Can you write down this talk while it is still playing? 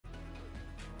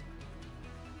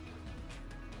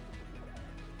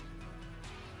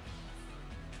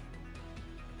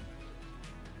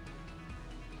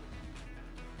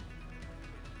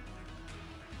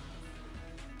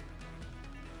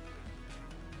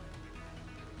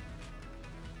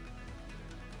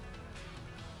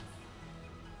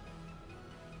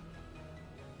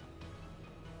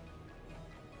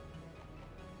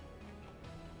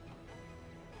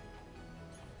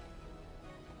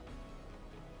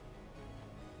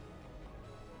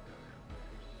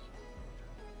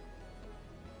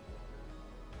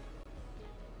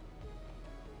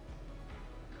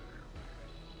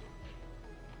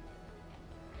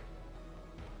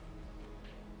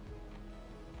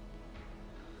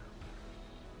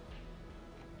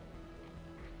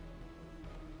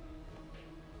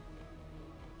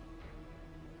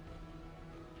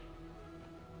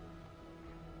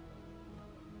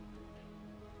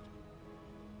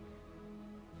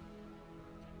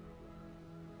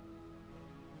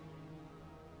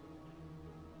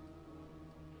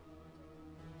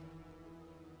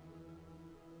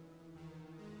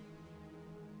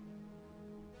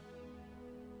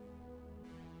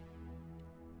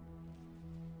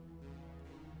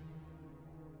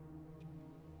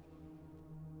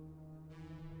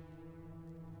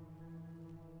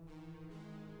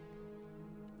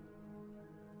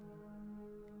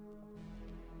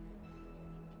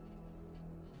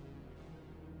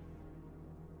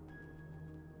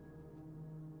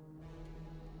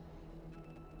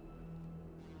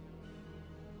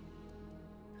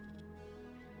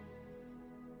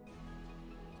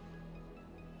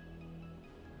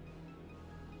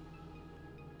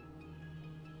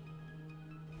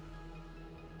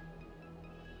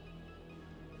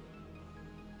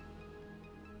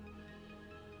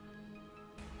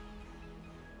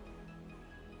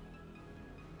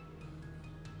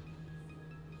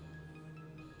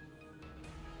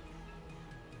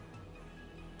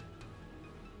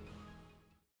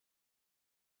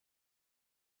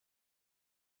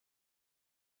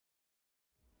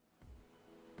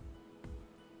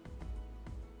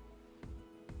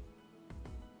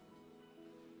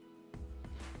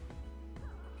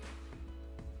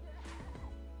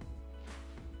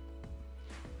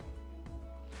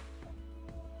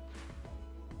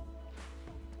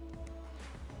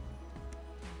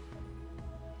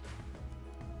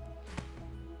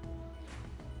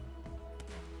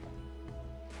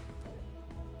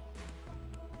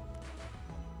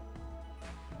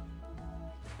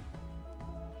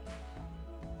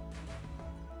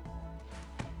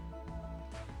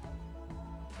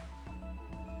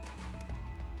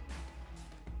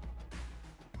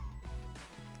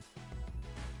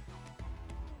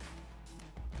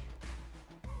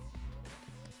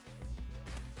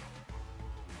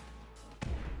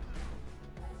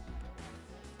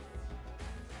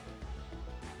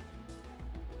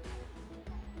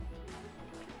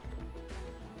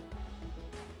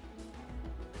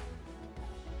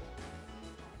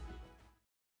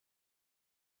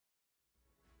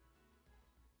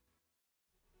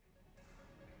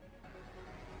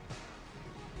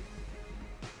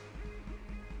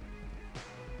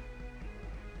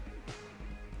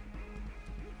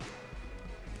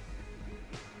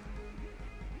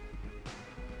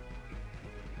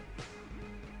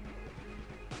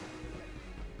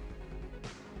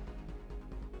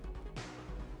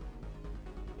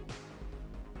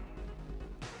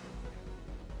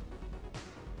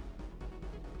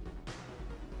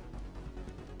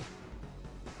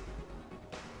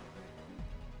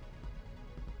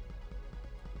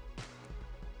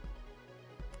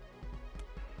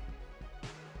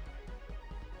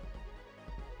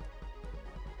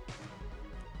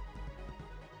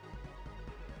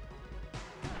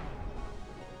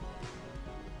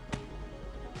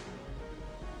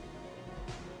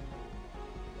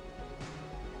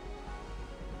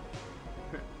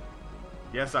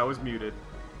Yes, I was muted.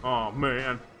 Oh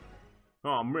man.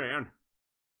 Oh man.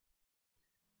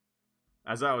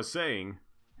 As I was saying.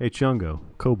 Hey Chungo,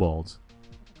 kobolds.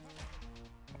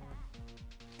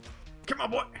 Come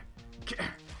on, boy.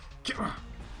 Come on.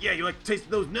 Yeah, you like to taste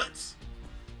those nuts?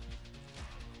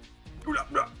 Come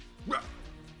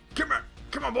on.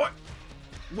 Come on, boy.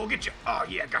 We'll get you. Oh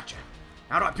yeah, gotcha.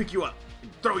 How do I pick you up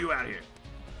and throw you out of here?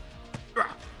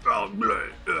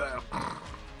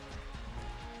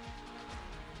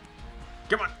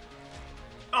 Come on.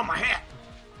 Oh, my hat.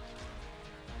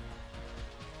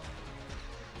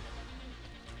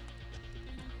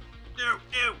 No,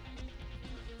 no.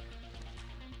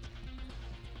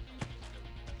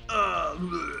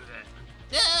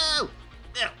 No.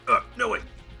 No. No way.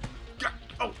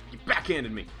 Oh, you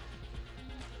backhanded me.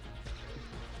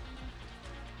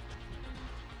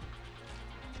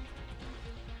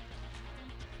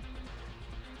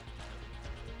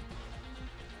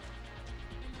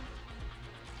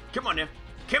 Come on now.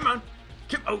 Come on.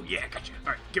 Oh, yeah, gotcha.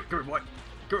 All right, come here, boy.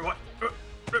 Come here, boy.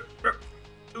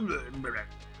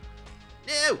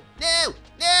 No, no,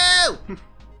 no!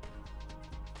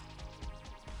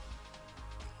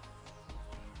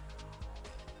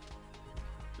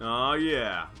 Oh,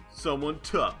 yeah. Someone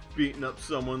tough beating up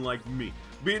someone like me.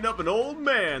 Beating up an old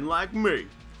man like me.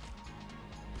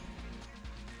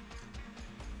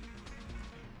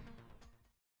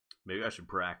 Maybe I should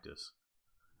practice.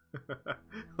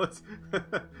 Let's.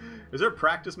 Is there a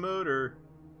practice mode or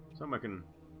something I can?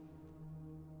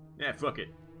 Yeah, fuck it.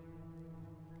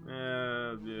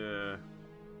 Yeah.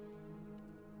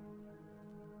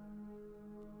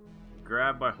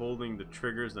 Grab by holding the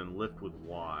triggers, then lift with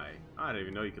Y. I didn't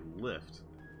even know you could lift.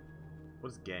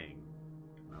 What's gang?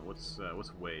 What's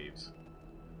waves?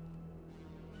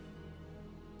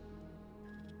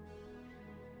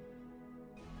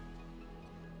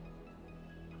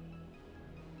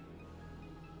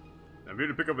 I'm here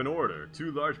to pick up an order.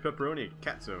 2 large pepperoni and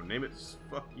katsu. Name it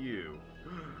fuck you.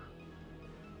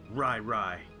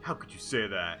 Rye. How could you say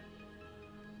that?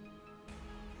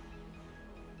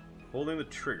 Holding the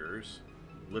triggers.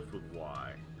 Lift with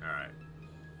Y. Alright.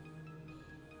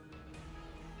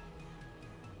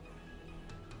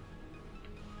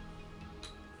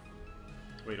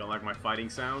 Wait, you don't like my fighting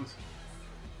sounds?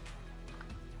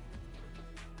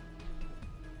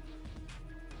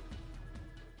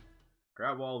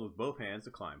 Grab walls with both hands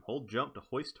to climb. Hold jump to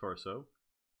hoist torso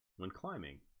when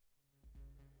climbing.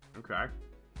 Okay.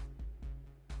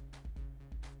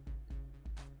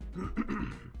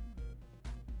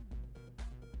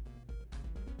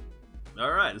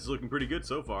 Alright, this is looking pretty good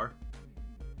so far.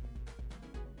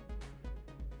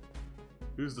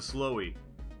 Who's the slowie?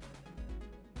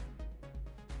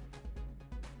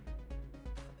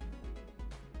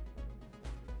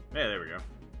 Yeah, there we go.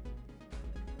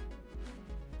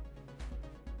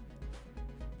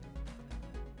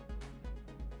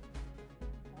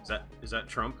 Is that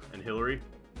Trump and Hillary?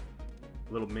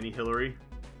 Little mini Hillary?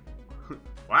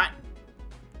 What?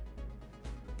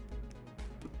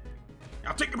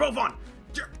 I'll take you both on!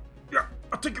 Yeah,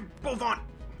 I'll take you both on!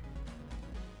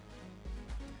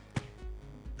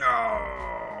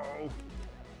 Oh!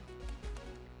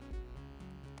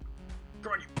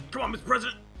 Come on, Mr.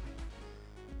 President!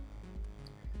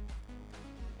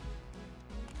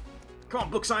 Come on,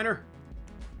 book signer!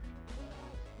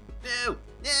 No!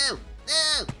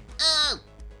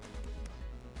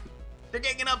 They're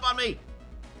ganging up on me!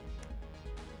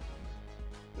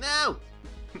 No!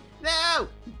 No!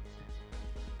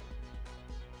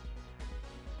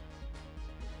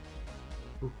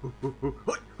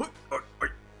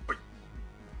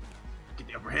 Get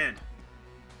the upper hand.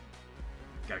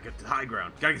 Gotta get to the high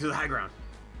ground. Gotta get to the high ground.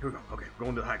 Here we go. Okay, we're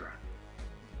going to the high ground.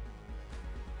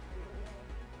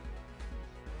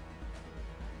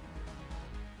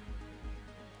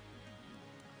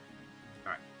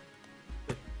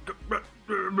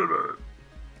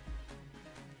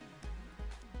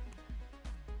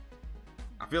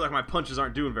 I feel like my punches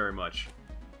aren't doing very much.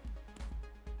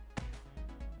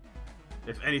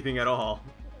 If anything at all.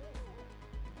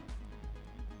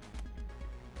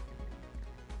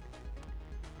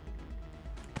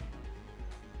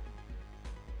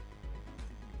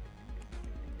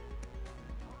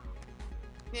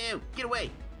 No, get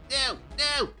away! No!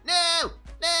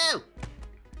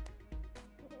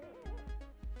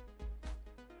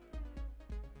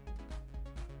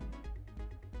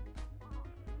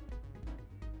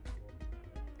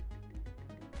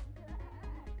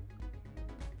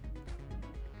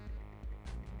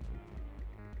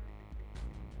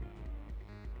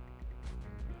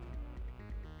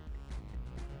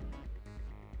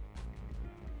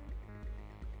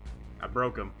 I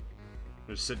broke him.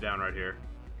 Just sit down right here.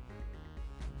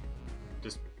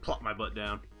 Just plop my butt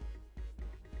down.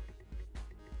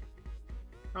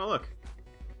 Oh, look.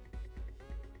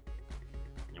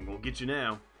 I'm gonna get you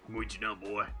now. I'm gonna get you now,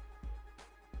 boy.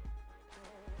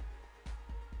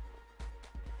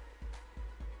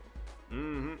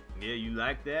 Mm-hmm. Yeah, you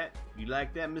like that? You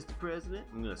like that, Mr. President?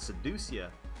 I'm gonna seduce you.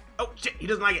 Oh, shit, he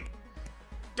doesn't like it.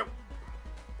 Go.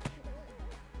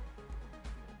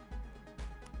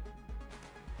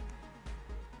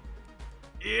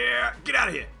 Yeah, get out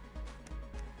of here.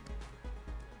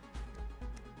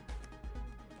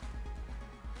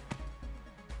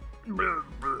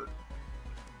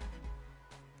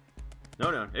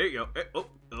 No, there you go.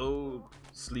 Oh,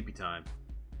 sleepy time.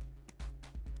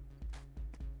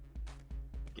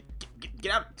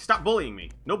 Get out. Stop bullying me.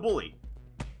 No bully.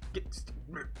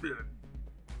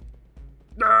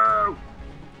 No!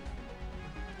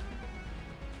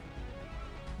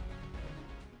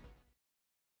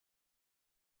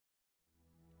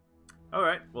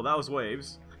 Alright, well that was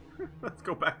waves. Let's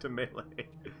go back to melee.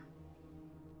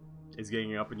 Is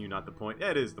ganging up on you not the point?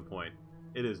 Yeah, it is the point.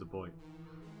 It is the point.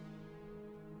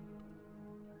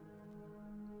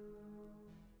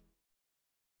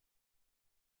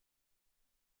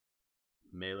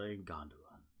 Melee gondola.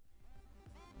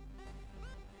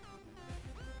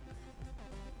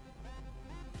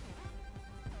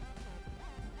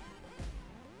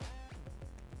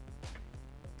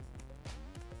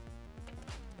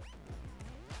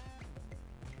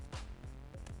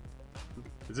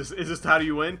 Is this how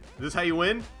you win? Is this how you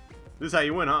win? This is how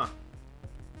you win, huh?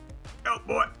 Oh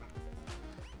boy!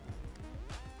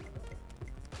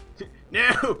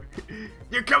 No!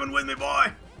 You're coming with me,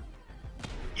 boy!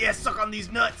 Yeah, suck on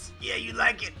these nuts. Yeah, you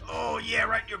like it. Oh yeah,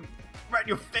 right in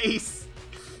your face.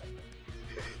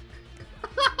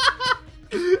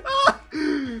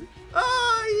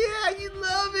 Oh yeah, you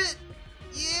love it.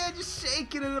 Yeah, just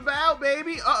shaking it about,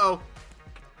 baby. Uh-oh.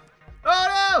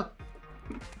 Oh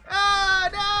no! Oh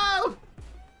no!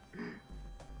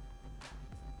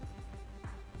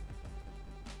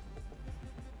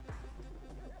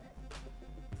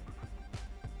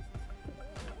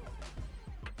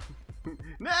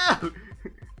 No!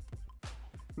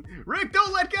 Rick,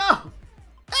 don't let go!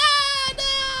 Ah,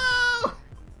 no!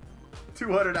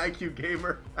 200 IQ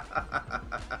gamer.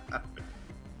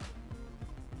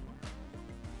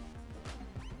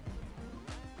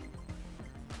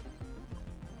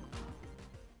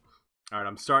 Alright,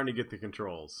 I'm starting to get the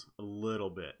controls. A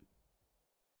little bit.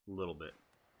 A little bit.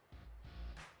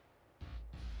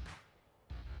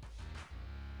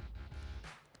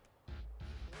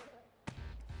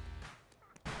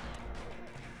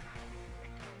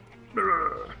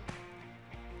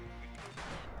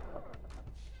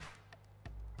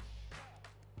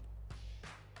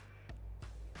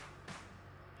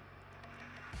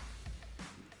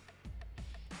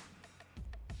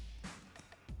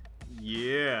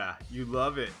 Yeah, you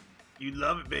love it. You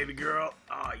love it, baby girl.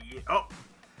 Oh, yeah. Oh.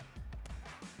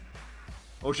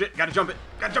 Oh, shit. Gotta jump it.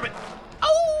 Gotta jump it.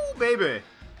 Oh, baby.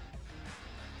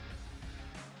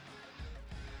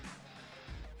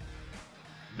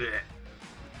 Blech.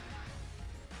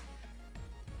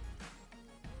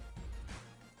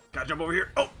 Gotta jump over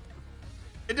here. Oh.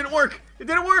 It didn't work. It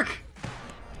didn't work.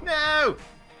 No.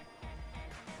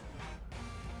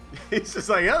 He's just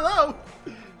like, hello.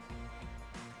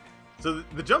 So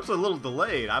the jump's a little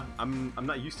delayed. I'm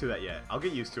not used to that yet. I'll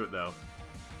get used to it though.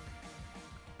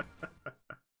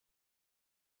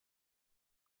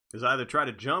 Is either try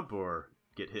to jump or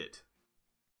get hit.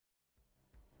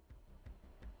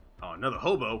 Oh, another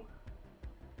hobo.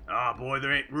 Ah, boy,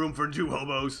 there ain't room for 2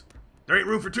 hobos. There ain't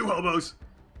room for 2 hobos.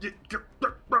 Get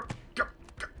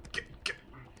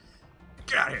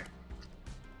out of here.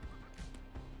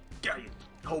 Get out of here,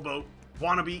 hobo.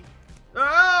 Wannabe.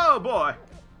 Oh, boy.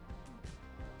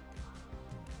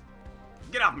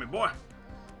 Get off me, boy.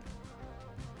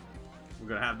 We're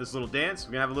gonna have this little dance.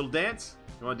 We're gonna have a little dance.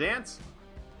 You wanna dance?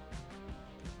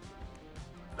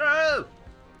 Oh!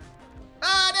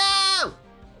 Oh no!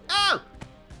 Oh!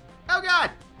 Oh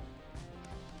god!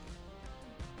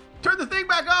 Turn the thing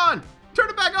back on! Turn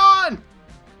it back on!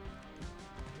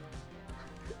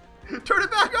 Turn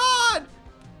it back on!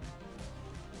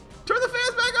 Turn the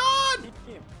fans back on!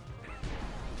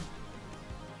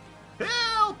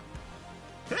 Help!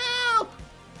 Help!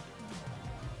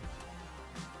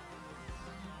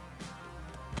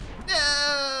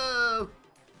 No!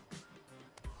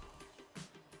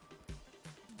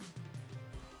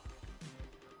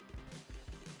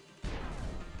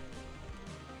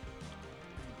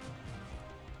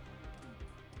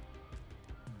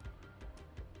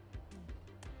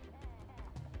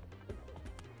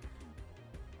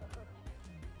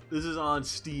 This is on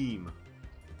Steam.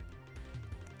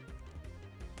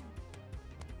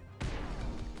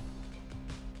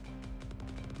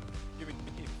 Give it,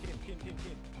 hit him.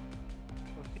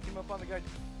 Oh, hit him up on the guy.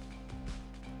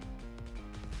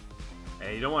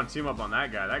 Hey, you don't want to team up on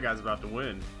that guy. That guy's about to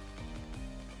win.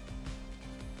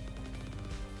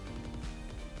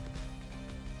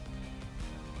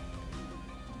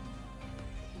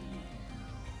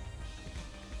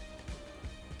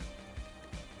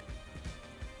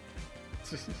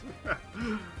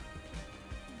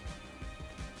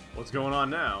 What's going on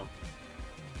now?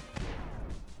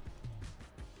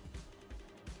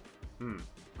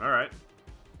 Alright.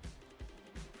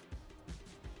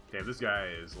 Damn, this guy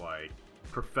is like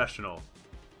professional.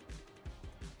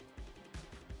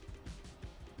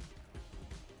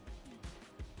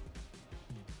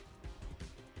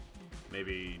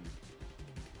 Maybe.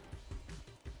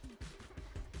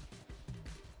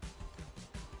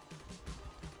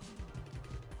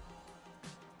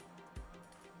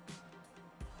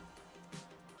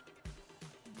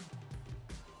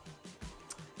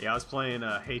 Yeah, I was playing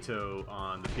Hato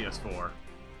on the PS4.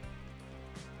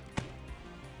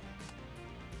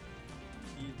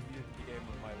 Easiest game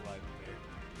of my life,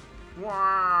 man.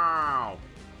 Wow!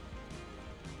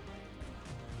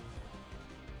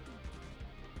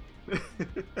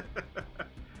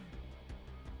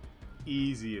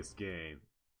 Easiest game.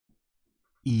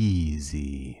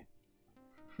 Easy.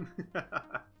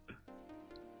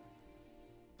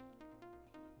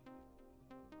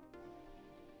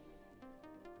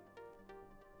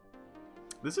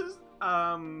 This is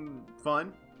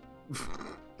fun.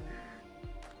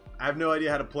 I have no idea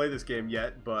how to play this game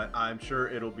yet, but I'm sure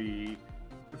it'll be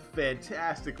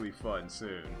fantastically fun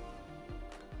soon.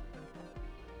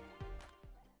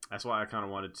 That's why I kind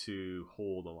of wanted to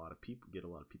hold a lot of people, get a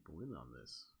lot of people in on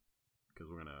this, because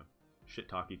we're gonna shit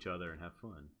talk each other and have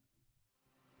fun.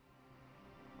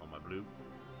 On my blue.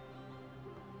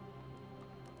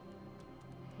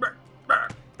 Brr, brr,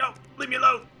 no, leave me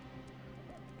alone.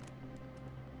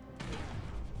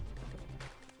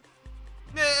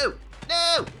 No!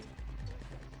 No!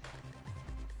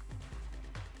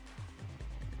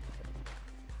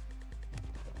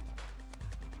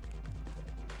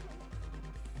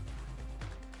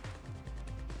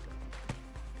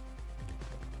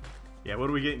 Yeah, what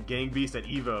do we get? Gang Beast at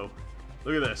Evo.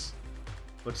 Look at this.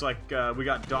 Looks like we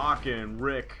got Doc and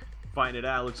Rick fighting it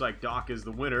out. Looks like Doc is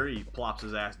the winner. He plops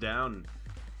his ass down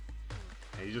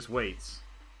and he just waits.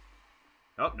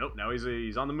 Oh, nope, now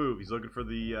he's on the move. He's looking for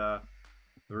the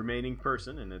remaining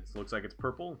person, and it looks like it's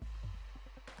purple.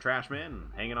 Trash Man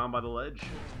hanging on by the ledge,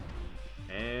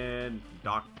 and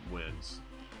Doc wins.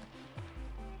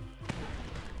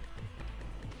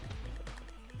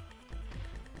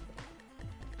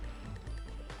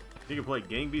 You can play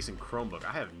Gang Beast and Chromebook.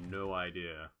 I have no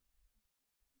idea.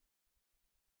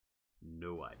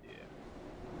 No idea.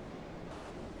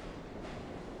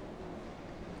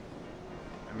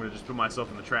 I'm gonna just put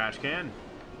myself in the trash can.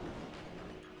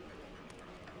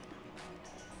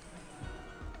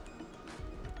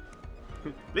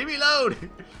 Leave me alone!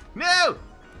 No!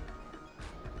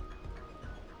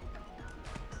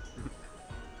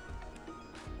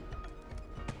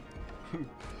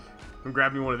 I'm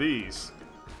grabbing one of these.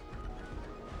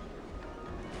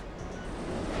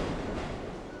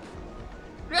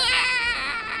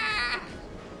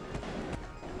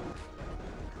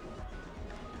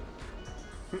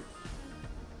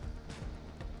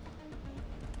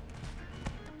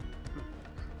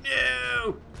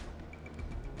 No!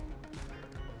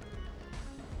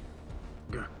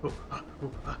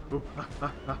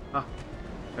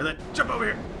 And then jump over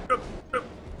here.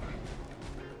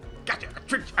 Gotcha!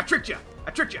 I tricked you!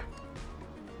 I tricked you!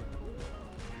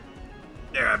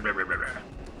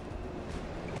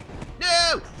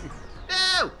 No!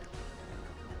 No!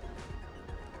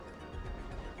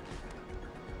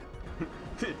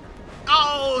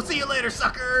 Oh, see you later,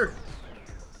 sucker!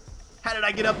 How did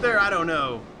I get up there? I don't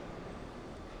know.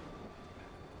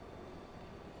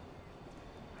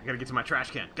 I gotta get to my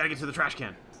trash can. Gotta get to the trash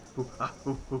can.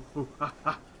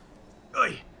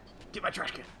 Oi! Get my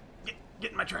trash can.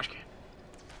 Get in my trash can.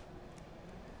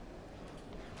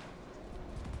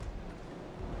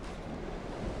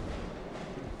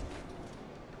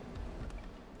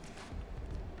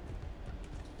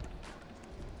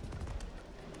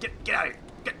 Get out of here.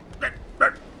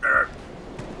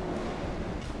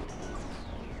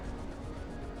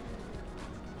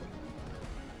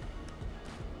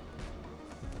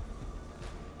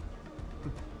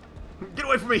 Get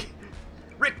away from me!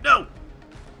 Rick, no!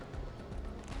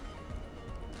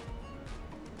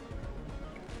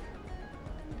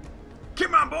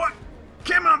 Come on, boy!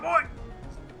 Come on, boy!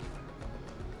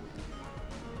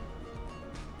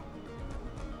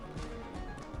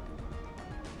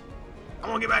 I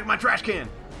want to get back my trash can.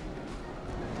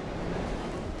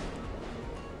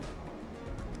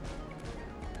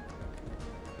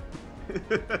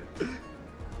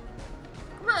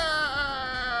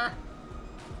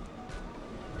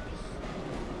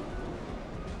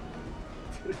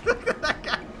 Look at that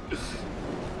guy.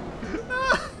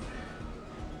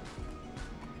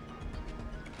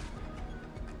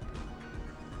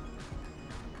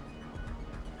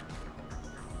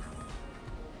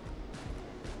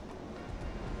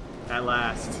 At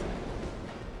last,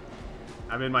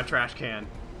 I'm in my trash can.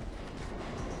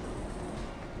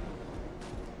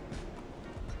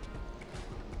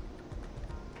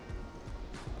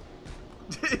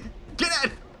 Get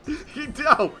it!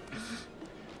 No!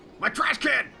 My trash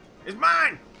can is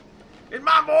mine! It's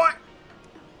mine, boy!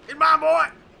 It's mine, boy!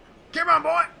 Come on,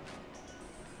 boy!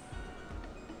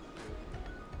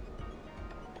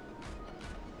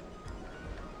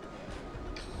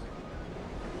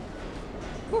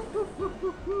 Woo, woo, woo,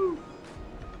 woo, woo.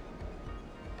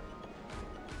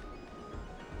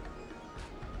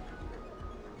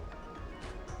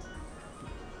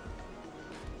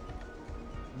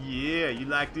 Yeah, you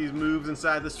like these moves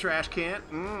inside this trash can?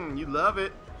 You love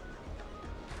it.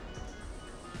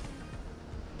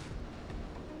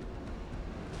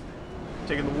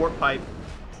 Taking the warp pipe.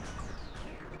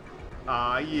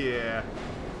 Ah, yeah.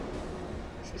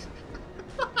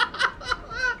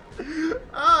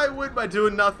 I win by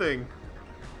doing nothing.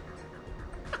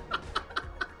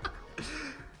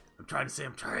 I'm trying to say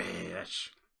I'm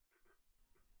trash.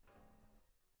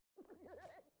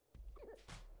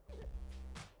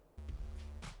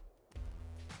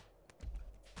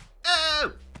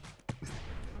 Oh!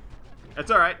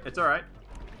 It's alright, it's alright.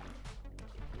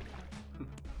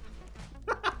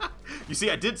 You see,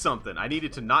 I did something. I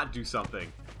needed to not do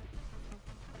something.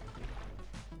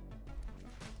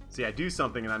 See, I do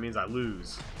something and that means I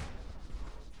lose.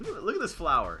 Look at this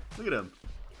flower. Look at him.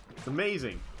 It's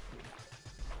amazing.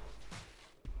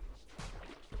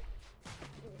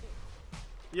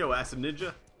 Yo, Acid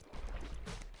Ninja.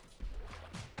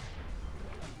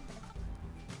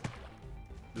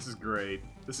 This is great.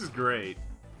 This is great.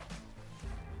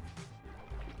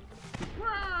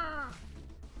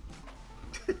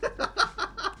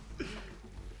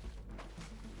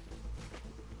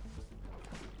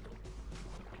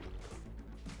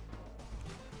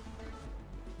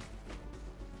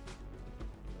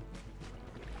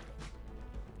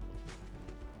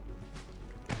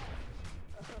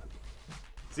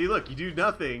 See, look, you do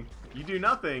nothing,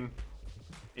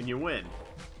 and you win.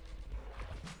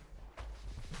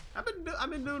 I've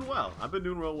been doing well. I've been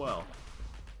doing real well.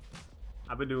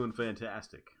 I've been doing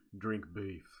fantastic. Drink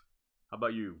beef. How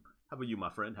about you? How about you, my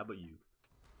friend? How about you?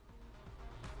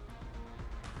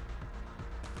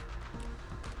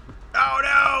 Oh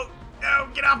no! No!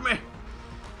 Get off me!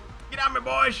 Get off me,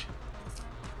 boys!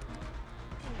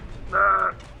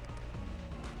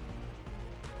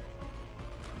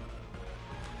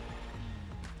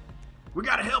 We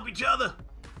gotta help each other.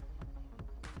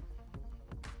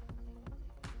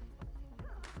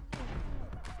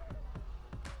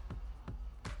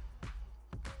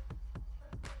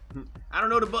 I don't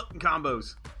know the button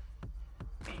combos.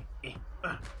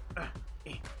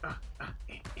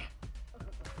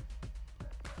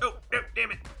 Oh, no,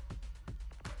 damn it.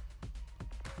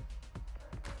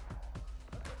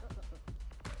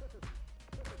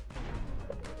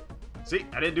 See,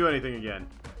 I didn't do anything again.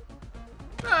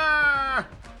 Ah!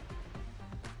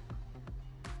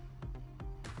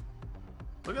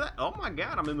 Look at that. Oh my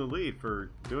god, I'm in the lead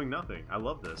for doing nothing. I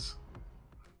love this.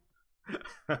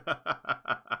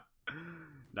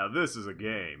 Now this is a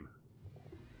game.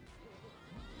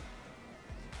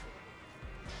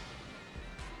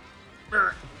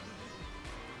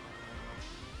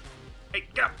 Hey,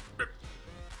 get up!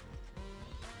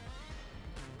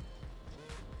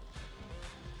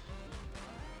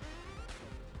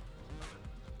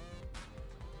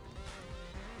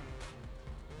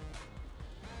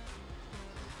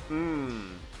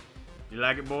 You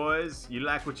like it, boys? You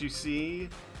like what you see?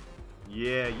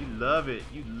 Yeah, you love it.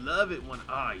 You love it when...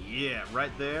 Oh, yeah,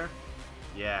 right there.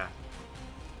 Yeah.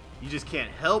 You just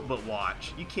can't help but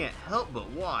watch. You can't help but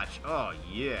watch. Oh,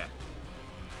 yeah.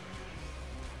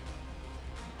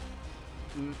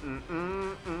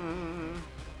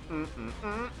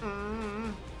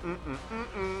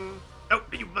 Oh,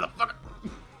 you motherfucker.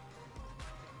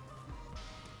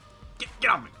 Get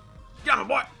off me. Get off me,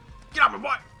 boy. Get off me,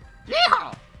 boy.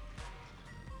 Yeehaw.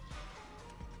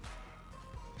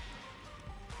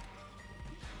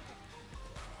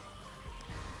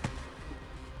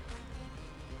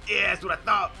 Yeah, that's what I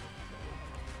thought.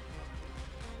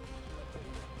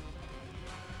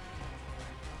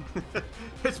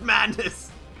 It's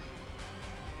madness.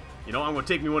 You know, I'm gonna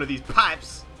take me one of these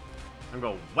pipes. I'm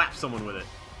gonna whap someone with it.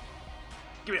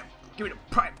 Give me the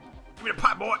pipe. Give me the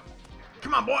pipe, boy.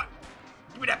 Come on, boy.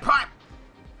 Give me that pipe.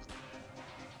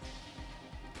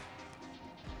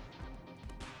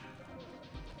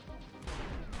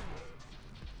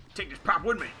 Take this pipe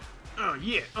with me. Oh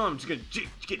yeah. I'm just gonna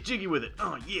get jiggy with it.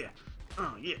 Oh yeah.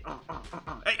 Oh yeah.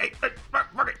 Hey, fuck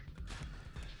it.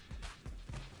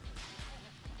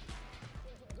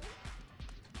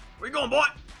 Where you going, boy?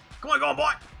 Come on, go on,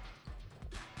 boy.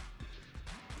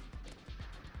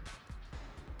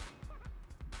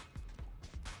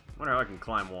 Wonder how I can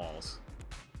climb walls.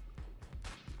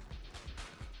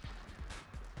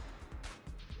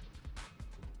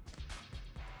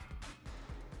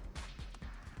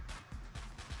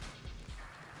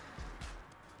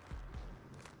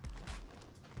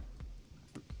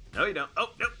 No, you don't. Oh,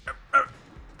 no.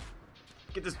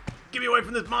 Get me away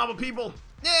from this mob of people.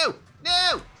 No,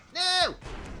 no, no.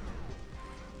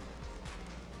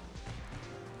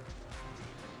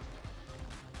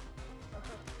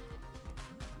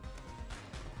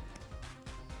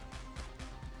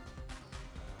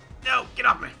 No, get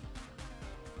off me.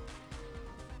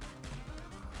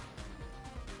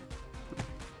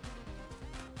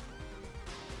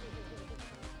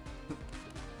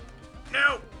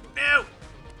 No, no.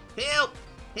 Help!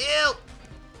 Help!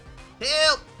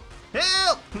 Help!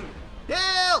 Help!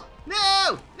 Help!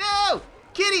 No! No!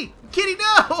 Kitty! Kitty,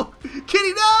 no!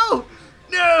 Kitty, no!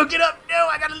 No! Get up! No!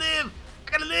 I gotta live!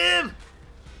 I gotta live!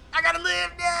 I gotta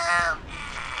live! No! No!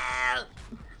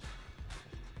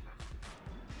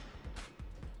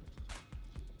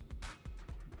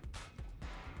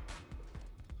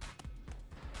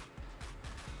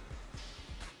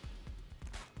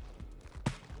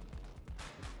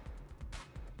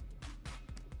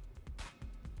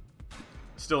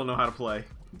 Still don't know how to play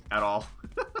at all.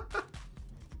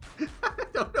 I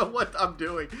don't know what I'm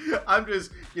doing. I'm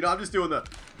just, I'm just doing the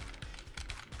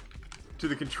to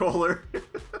the controller.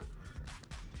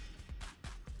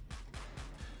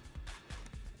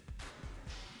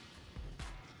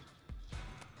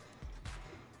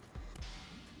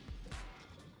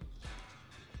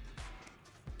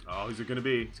 Oh, who's it gonna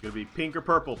be? It's gonna be pink or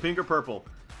purple. Pink or purple.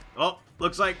 Oh,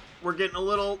 looks like we're getting a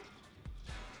little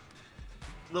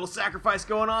sacrifice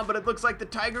going on, but it looks like the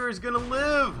tiger is gonna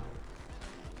live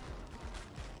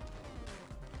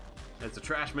as the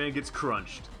trash man gets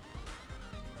crunched.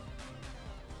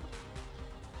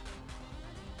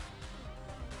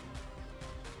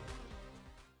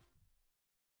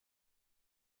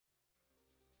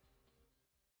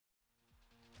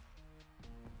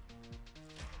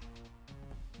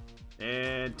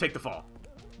 And take the fall.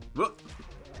 Whoop.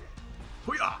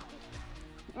 Hoo-yah.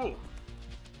 Whoa.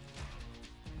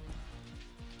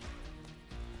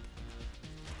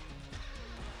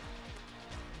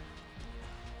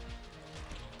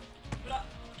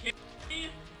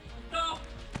 No!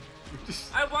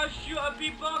 I want to shoot a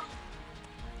beatbox.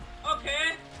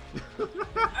 Okay.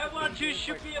 I want to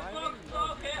shoot me a box.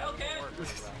 Okay, okay.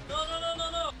 No.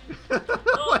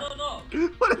 No.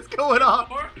 What is going on?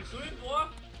 More? Doing more?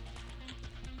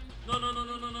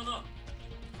 No.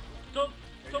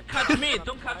 Don't catch me.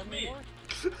 Don't catch me.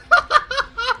 We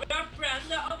are friends,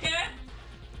 okay?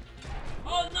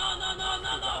 Oh no.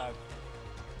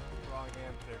 Wrong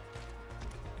answer.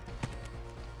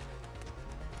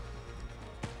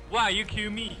 Why you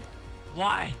kill me?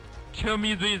 Why? Tell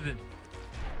me reason.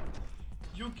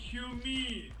 You kill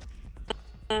me.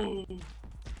 Oh.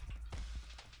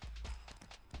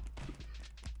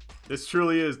 This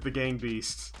truly is the gang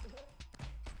beast.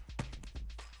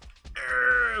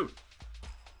 Arr!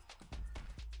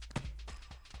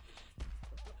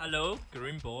 Hello,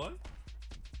 green boy.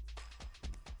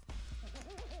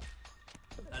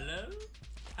 Hello?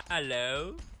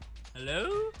 Hello?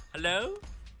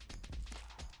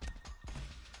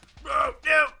 Oh,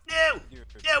 no!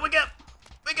 Yeah, wake up!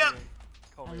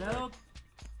 Hello?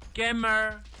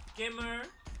 Gamer.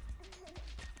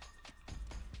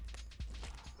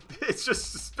 It's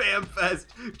just a spam fest.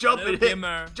 Jump Hello, and hit.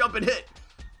 gamer. Jump and hit.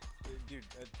 Dude,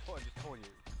 I just told you.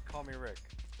 Call me Rick.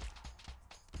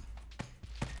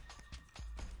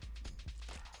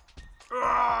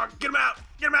 Oh, get him out!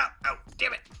 Oh,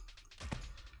 damn it!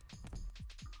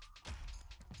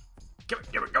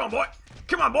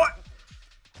 Come on, boy!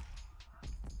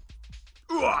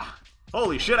 Ooh,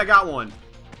 holy shit, I got one!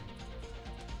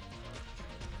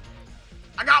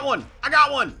 I got one!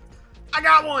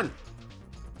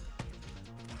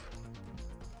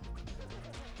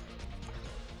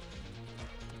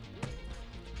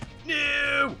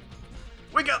 No!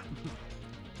 Wake up!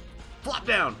 Flop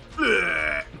down!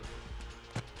 Ugh.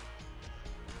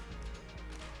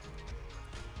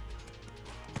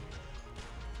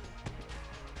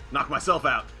 Knock myself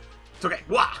out. It's okay.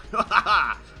 Wah!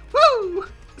 Woo!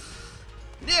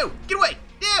 No! Get away!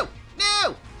 No!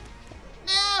 No!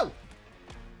 No!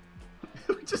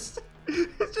 It's just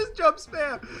jump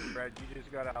spam. Brad, you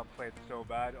just got outplayed so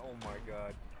bad. Oh my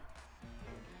god.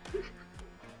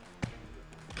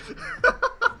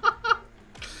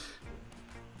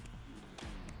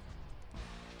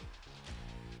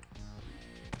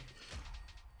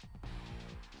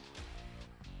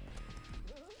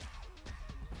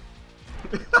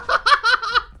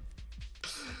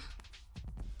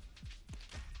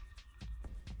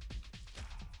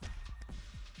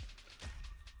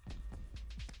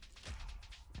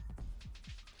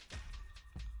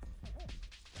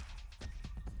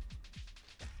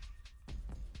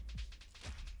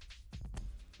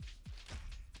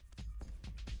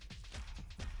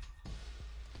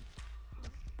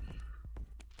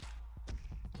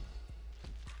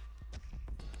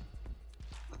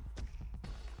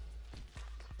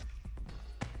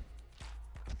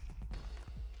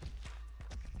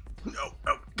 No,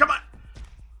 no, come on!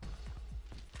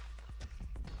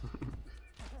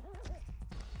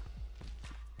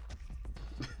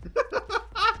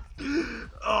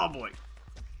 Oh boy.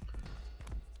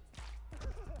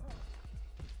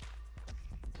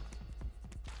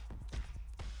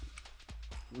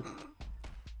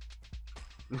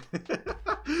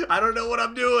 I don't know what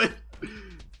I'm doing.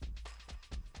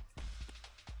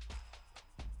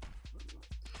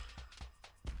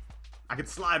 I can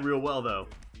slide real well though.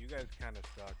 You guys kind of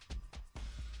suck.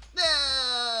 No!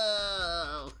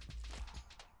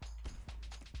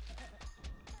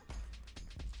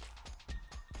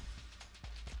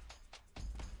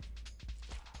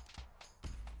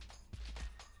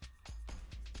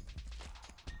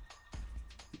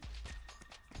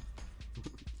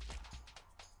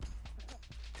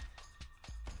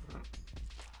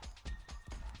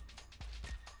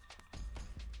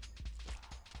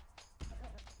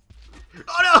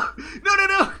 Oh no! No, no,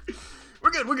 no! We're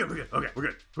good, we're good, we're good. Okay, we're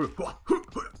good.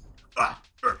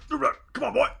 Come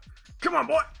on, boy! Come on,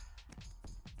 boy!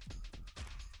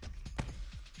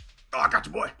 Oh, I got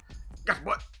you, boy! Got you,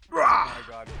 boy! Oh my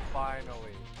god,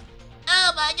 finally.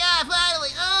 Oh my god, finally!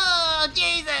 Oh,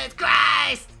 Jesus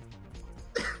Christ!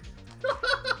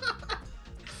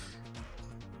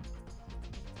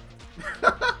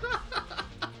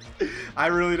 I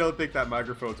really don't think that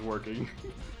microphone's working.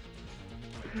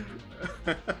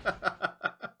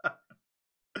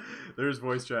 There's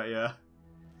voice chat, yeah.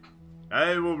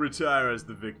 I will retire as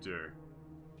the victor.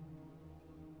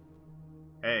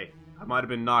 Hey, I might have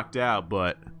been knocked out,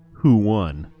 but who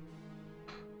won?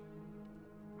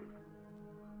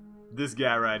 This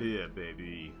guy right here,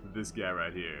 baby. This guy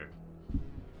right here.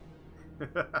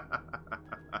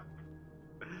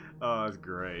 Oh, that's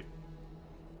great.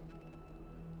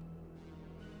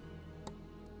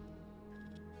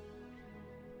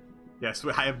 Yes,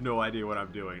 I have no idea what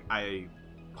I'm doing. I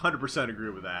 100% agree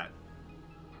with that.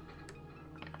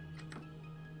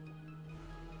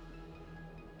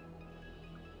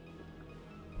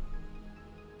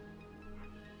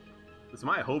 Does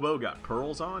my hobo got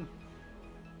pearls on?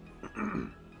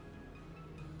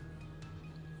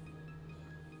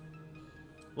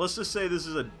 Let's just say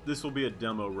this will be a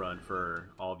demo run for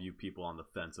all of you people on the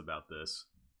fence about this.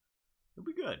 It'll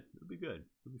be good. It'll be good.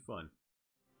 It'll be fun.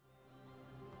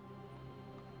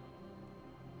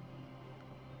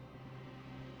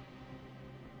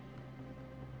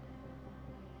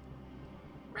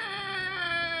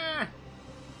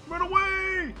 Run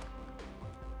away!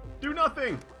 Do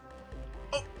nothing!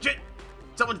 Oh, shit!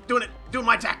 Someone's doing it! Doing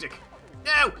my tactic!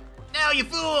 No! No, you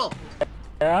fool!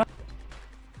 Yeah?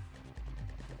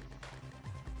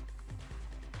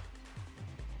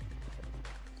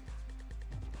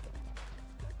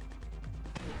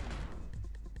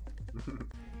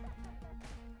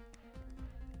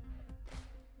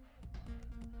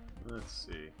 Let's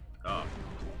see. Oh,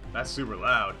 that's super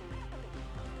loud.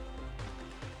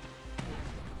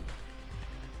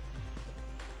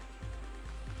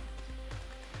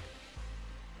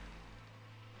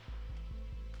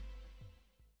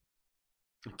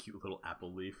 A cute little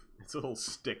apple leaf. It's a little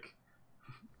stick.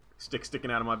 Stick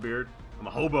sticking out of my beard. I'm a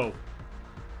hobo.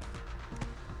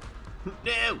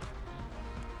 No!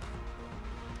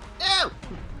 No!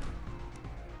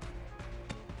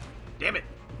 Damn it!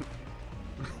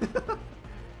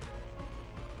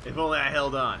 If only I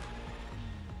held on.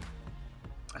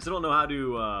 I still don't know how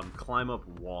to climb up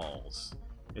walls.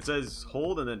 It says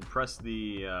hold and then press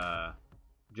the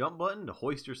jump button to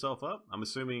hoist yourself up. I'm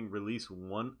assuming release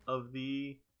one of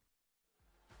the...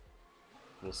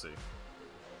 We'll see.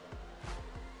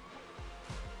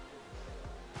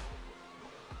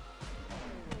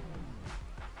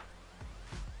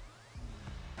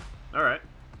 Alright.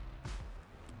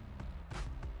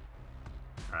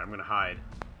 Alright, I'm gonna hide.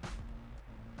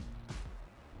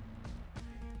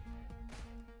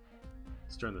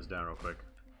 Let's turn this down real quick.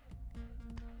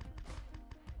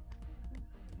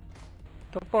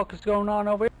 What the fuck is going on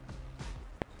over here?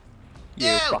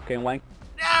 You Ew. fucking wank.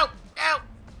 No! No!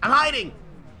 I'm hiding!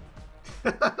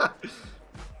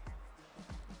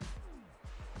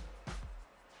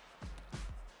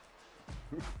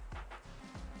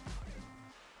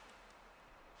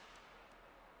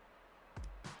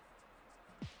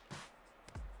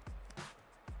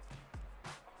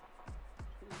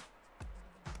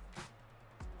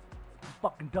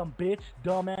 Fucking dumb bitch.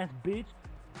 Dumbass bitch.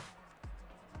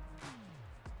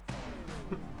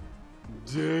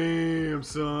 Damn,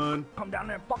 son. Come down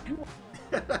there and fuck you.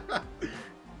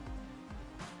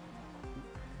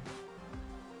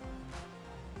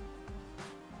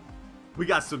 We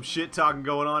got some shit talking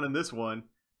going on in this one.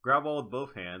 Grab all with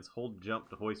both hands. Hold jump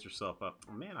to hoist yourself up.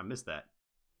 Oh, man, I missed that.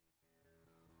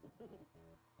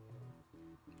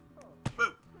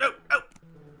 Oh, oh, oh.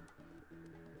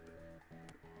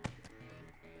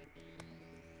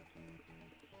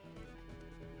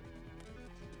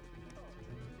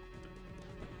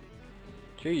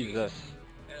 Jesus.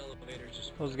 Elevators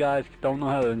just Those guys don't know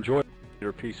how to enjoy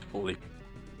it peacefully.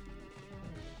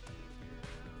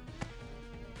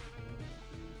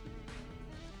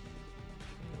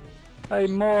 Hey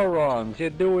morons, you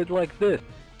do it like this.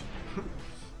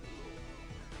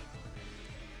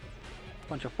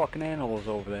 Bunch of fucking animals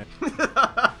over there.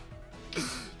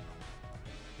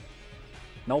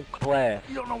 No class.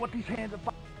 You don't know what these hands are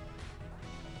for.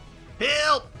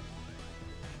 Help!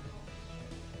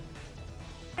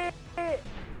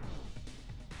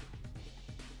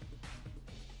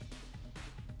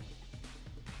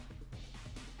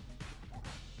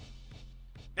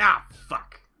 Ah,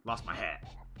 fuck. Lost my hat.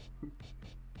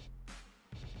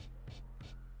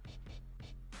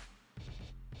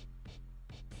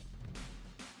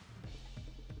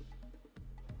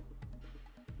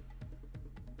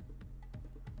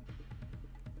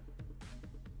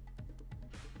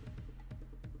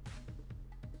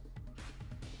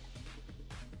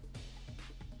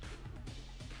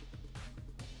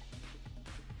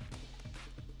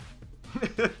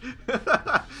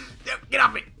 Get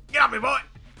off me! Get off me, boy!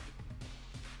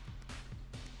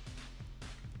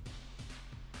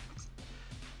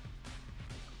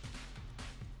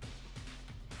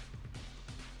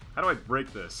 How do I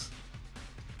break this?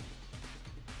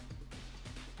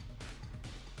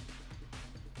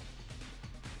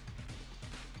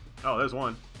 Oh, there's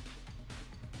one.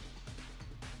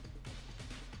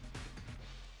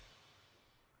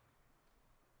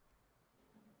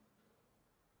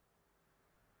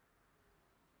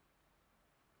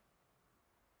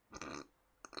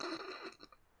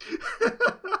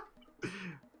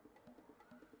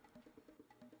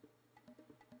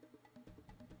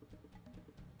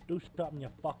 Do something, you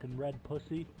fucking red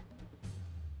pussy.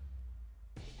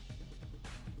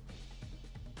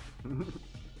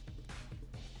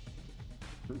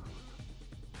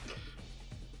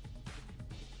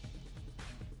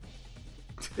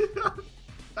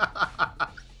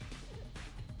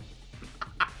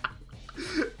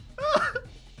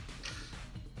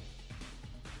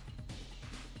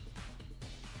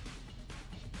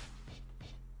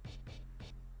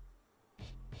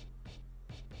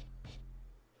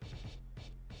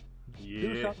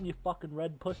 Do Yeah. something, you fucking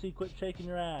red pussy. Quit shaking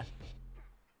your ass.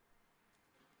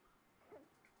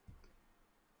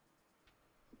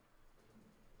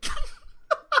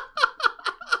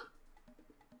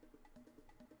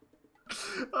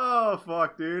 Oh,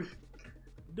 fuck, dude.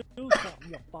 Do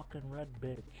something, you fucking red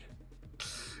bitch.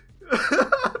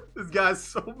 This guy's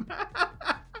so mad.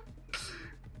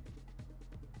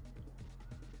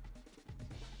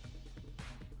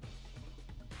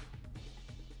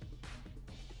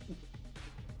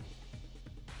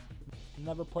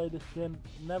 Never play this game.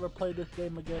 Never play this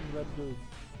game again, red dude.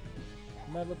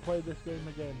 Never play this game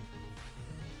again.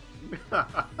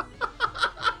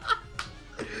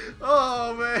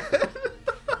 Oh, man.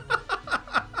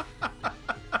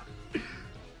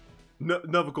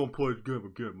 Never gonna play the game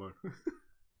again, man.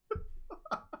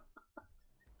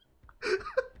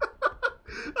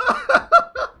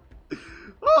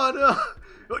 Oh, no.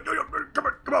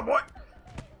 Come on, boy.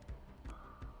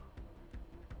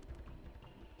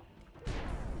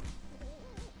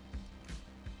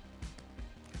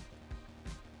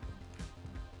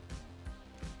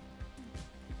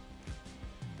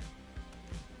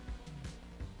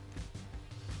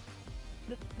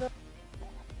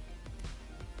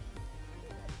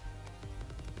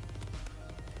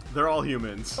 They're all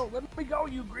humans. Oh, let me go,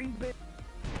 you green bitch.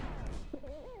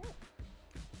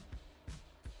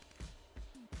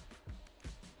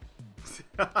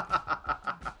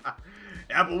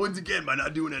 Apple wins again by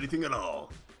not doing anything at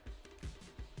all.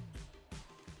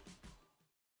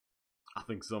 I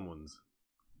think someone's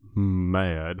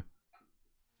mad.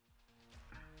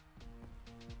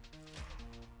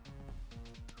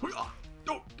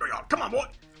 Come on, boy!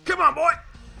 Come on, boy!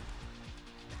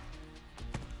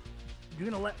 You're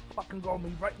gonna let fucking go of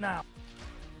me right now.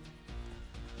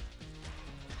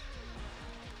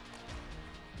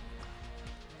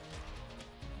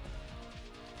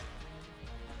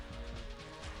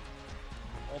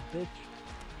 Oh, bitch.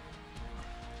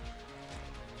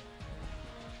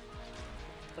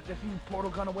 Like I see you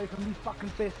portal gun away from these fucking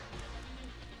fists.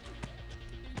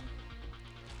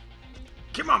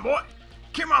 Come on, boy!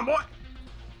 Come on, boy!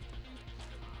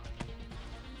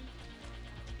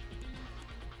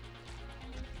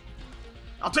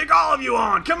 I'll take all of you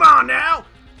on! Come on now!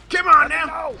 Come on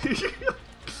now!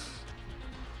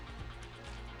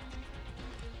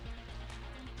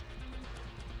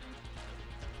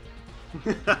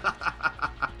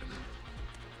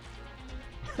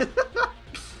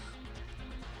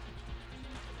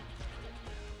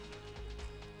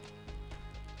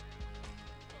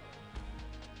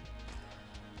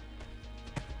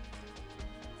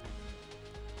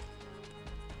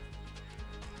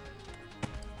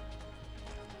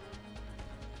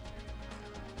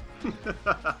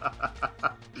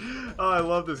 Oh, I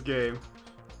love this game.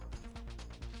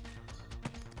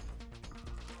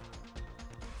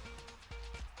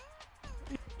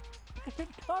 It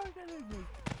targeted me.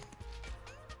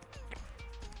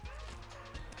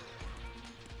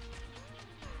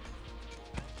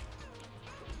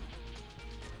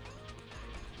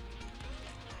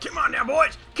 Come on now,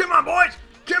 boys! Come on, boys!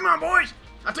 Come on, boys!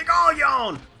 I'll take all of you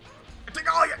on! I'll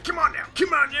take all of you! Come on now!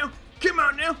 Come on now! Come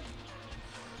on now!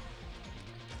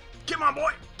 Come on,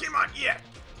 boy! Come on, yeah!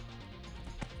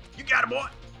 You got it, boy!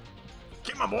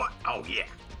 Come on, boy! Oh, yeah!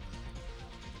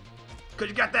 Cause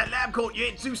you got that lab coat, you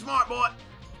ain't too smart, boy!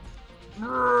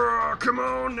 Brrr, come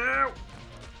on now!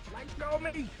 Let go of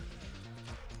me!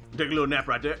 Take a little nap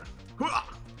right there.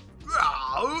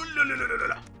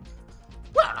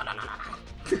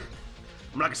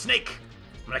 I'm like a snake.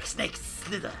 I'm like a snake.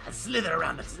 Slither. I slither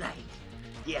around the snake.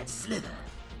 Yeah, slither.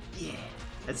 Yeah.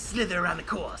 I slither around the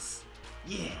course.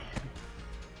 Yeah.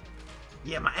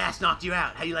 Yeah, my ass knocked you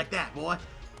out. How you like that, boy?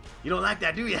 You don't like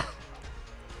that, do you?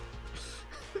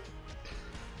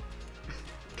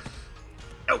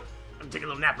 Oh, I'm taking a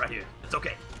little nap right here. It's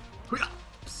okay.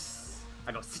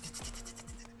 I go.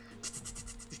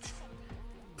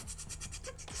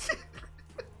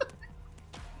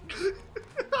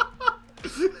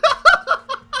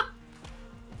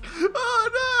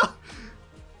 Oh no!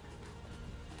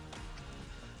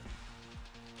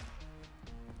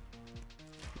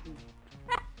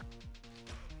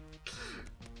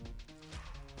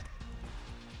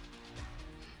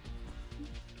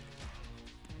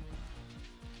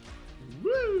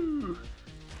 Woo!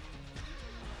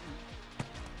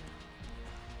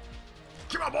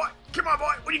 Come on, boy! Come on, boy!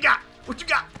 What you got? What you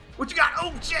got? What you got?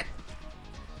 Oh shit!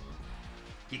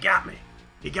 You got me.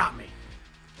 He got me.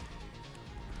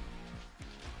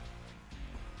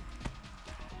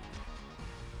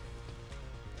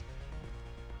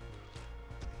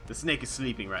 The snake is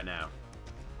sleeping right now.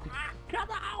 Come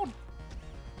on!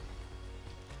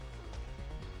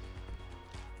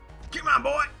 Come on,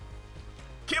 boy!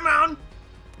 Come on!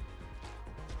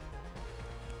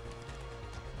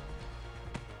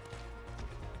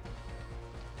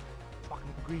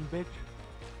 Fucking green bitch.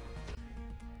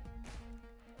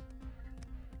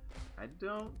 I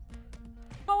don't.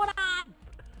 Going on!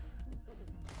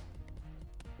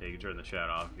 Yeah, you can turn the chat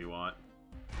off if you want.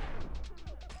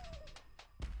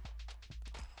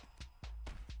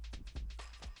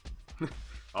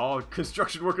 Oh,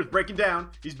 construction workers breaking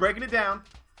down. He's breaking it down.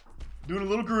 Doing a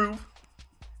little groove.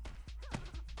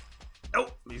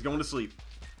 Oh, he's going to sleep.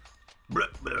 Blah,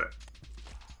 blah.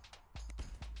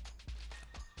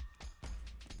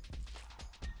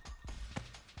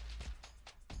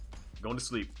 Going to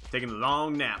sleep. Taking a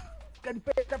long nap. Get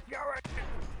picked up your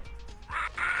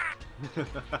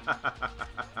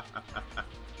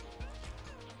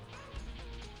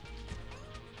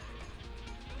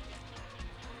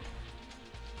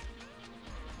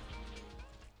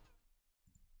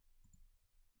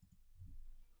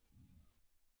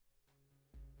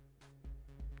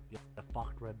Get the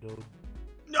fucked, red dude.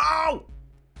 No!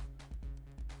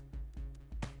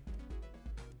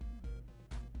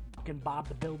 Fucking Bob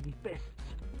the Building fists.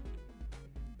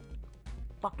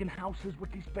 Fucking houses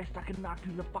with these fists, I can knock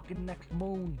you the fucking next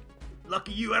moon.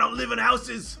 Lucky you, I don't live in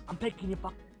houses. I'm taking your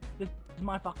fuck. This is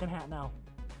my fucking hat now.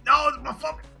 No, it's my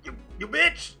fucking. You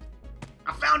bitch!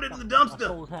 I found it in the I dumpster.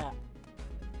 stole his hat.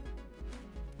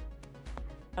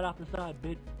 Right off the side,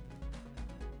 bitch.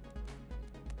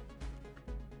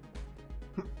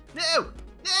 No!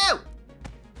 No!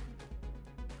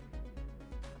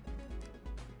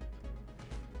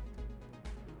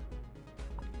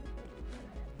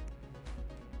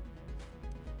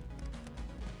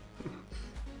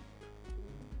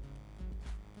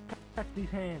 Catch these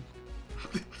hands.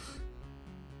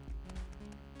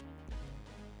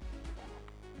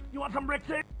 You want some bricks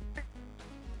in?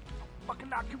 Fucking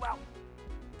knock you out.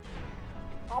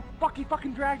 Oh fuck, he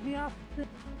fucking dragged me off.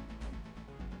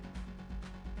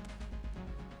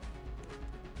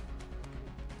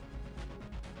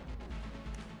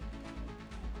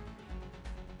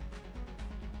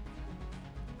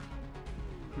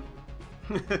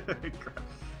 Crap.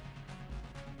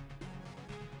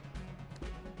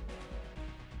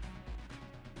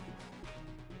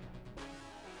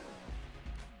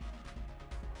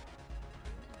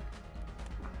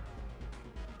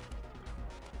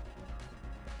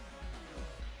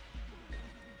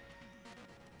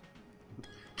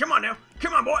 Come on now.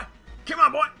 Come on, boy. Come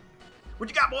on, boy. What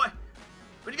you got, boy?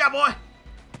 What you got, boy?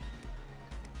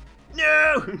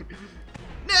 No!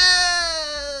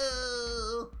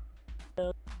 No!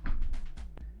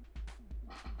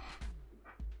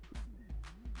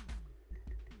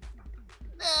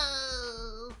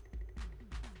 No!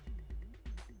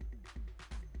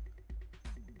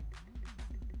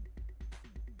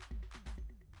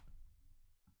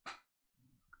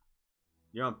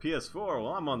 You're on PS4?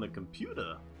 Well, I'm on the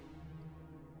computer.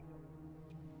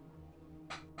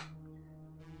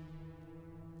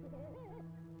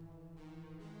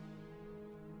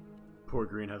 Poor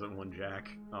Green hasn't won Jack.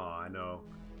 Oh, I know.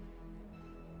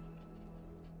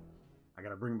 I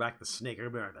gotta bring back the snake.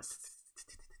 The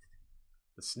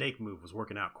snake move was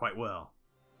working out quite well.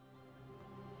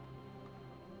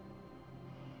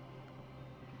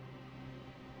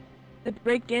 The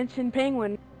breakdancing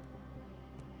penguin.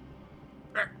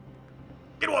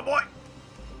 Get away, boy!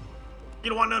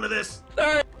 You don't want none of this.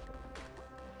 Sorry.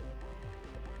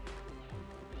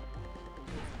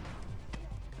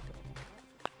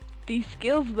 These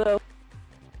skills, though.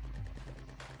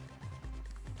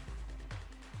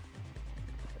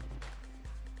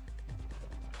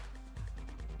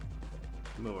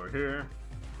 Come over here.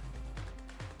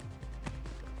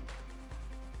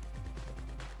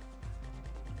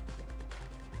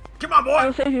 Come on, boy!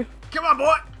 I'll save you. Come on,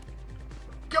 boy!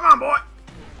 Come on, boy!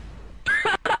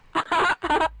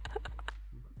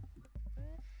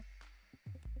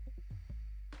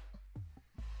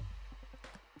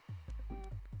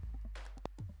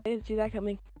 I didn't see that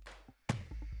coming.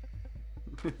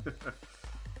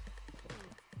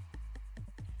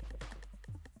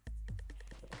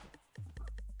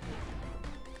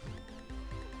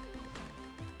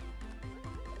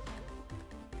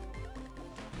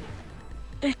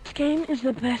 This game is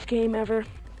the best game ever.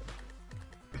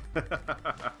 I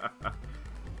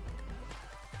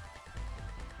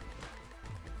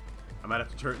might have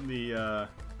to turn the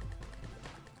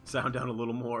sound down a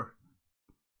little more.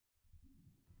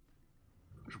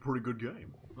 It's a pretty good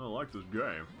game. I like this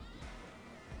game.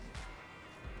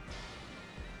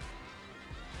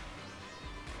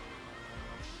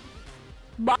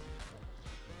 But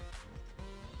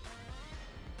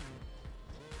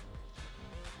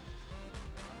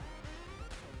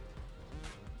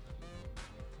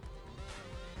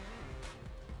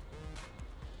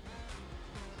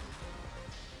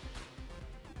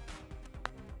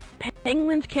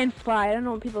penguins can fly. I don't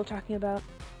know what people are talking about.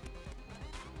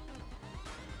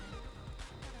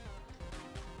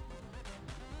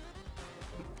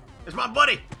 It's my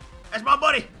buddy! That's my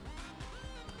buddy!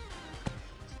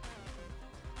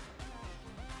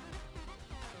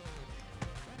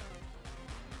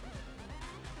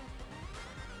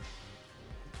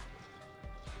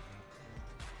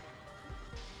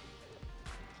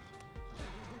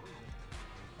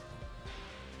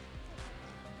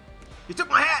 He took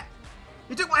my hat!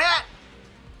 He took my hat!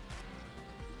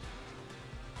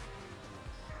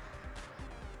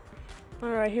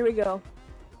 Alright, here we go.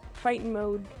 Fighting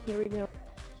mode. Here we go.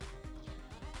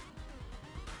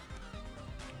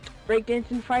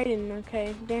 Breakdancing, fighting.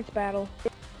 Okay, dance battle.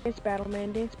 Dance battle,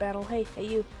 man. Dance battle. Hey, hey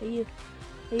you. Hey you.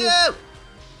 Hey you. No!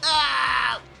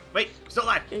 Ah! Wait, still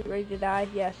alive! Are you ready to die?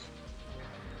 Yes.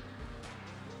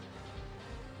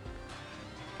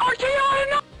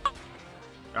 RKO, no!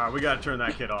 Alright, we gotta turn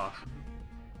that kid off.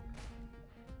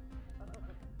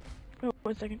 Oh,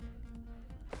 1 second.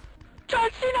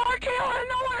 John Cena RKO out of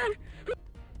nowhere!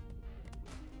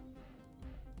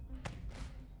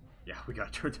 Yeah, we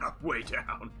gotta turn that way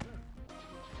down.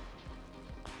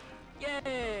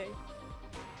 Yay!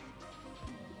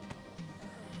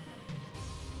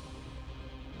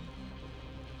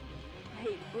 I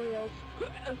hate wheels.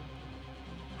 Okay,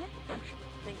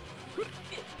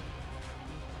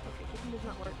 kicking does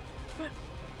not work.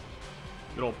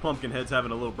 Good old Pumpkinhead's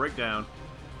having a little breakdown.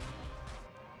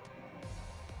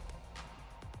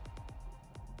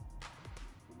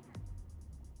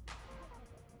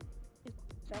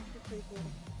 It's actually pretty cool.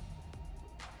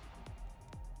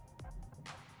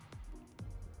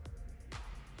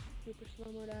 Super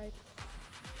slow-mo dive.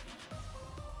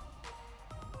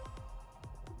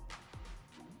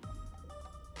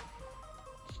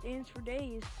 Stands for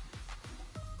days.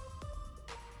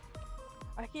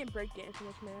 I can't break dance in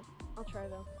this map. I'll try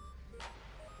though.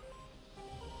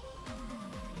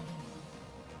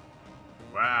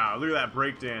 Wow, look at that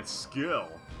breakdance skill.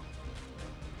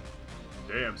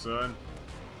 Damn, son.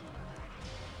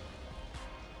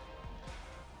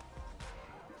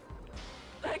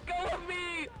 Let go of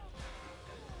me!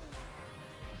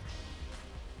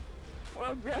 We're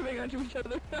all grabbing onto each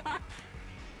other.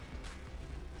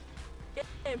 Yeah,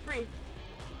 I'm free.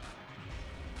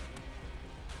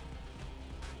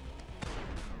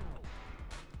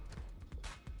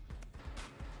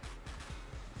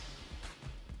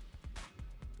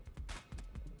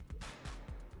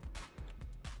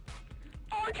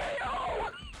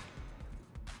 RKO!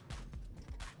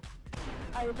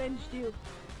 I avenged you.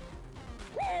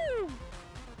 Woo!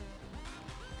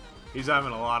 He's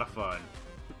having a lot of fun.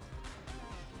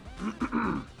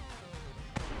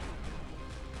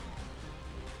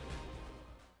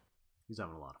 He's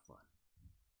having a lot of fun.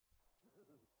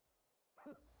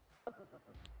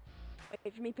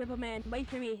 Wait for me, Pimple Man. Wait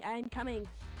for me. I'm coming.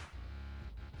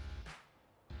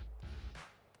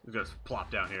 He's just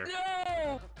plop down here.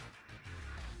 No!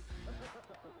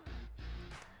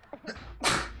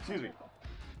 Excuse me.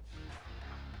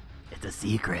 It's a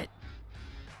secret.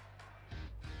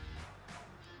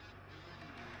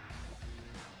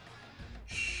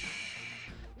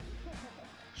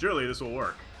 Surely this will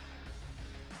work.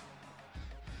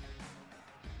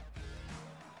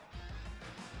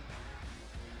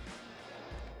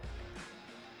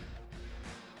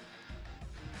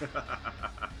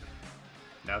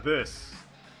 Now this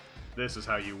is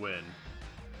how you win.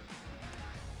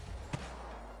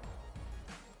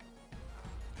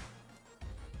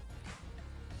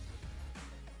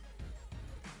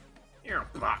 Here,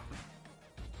 plop.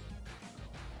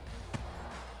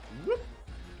 Whoop.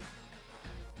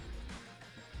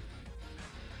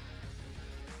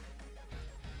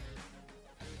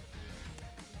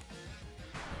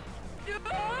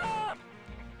 Ah!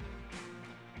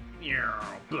 Yeah,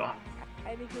 plop.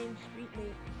 I became street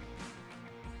mate.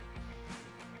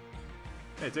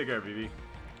 Hey, take care, BB.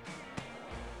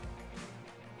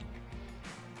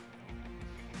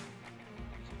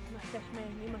 Mustache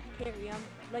Man, you must carry on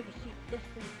legacy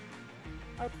destiny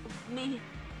of me.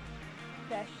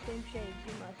 Dash same shades,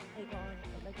 you must take on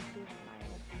the legacy of my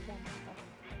own stuff.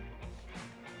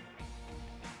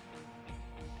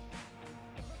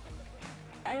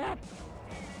 I up.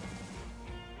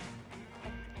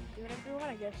 Do whatever you want,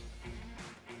 I guess.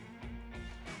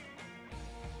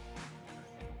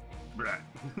 Blah.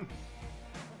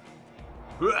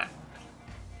 Blah.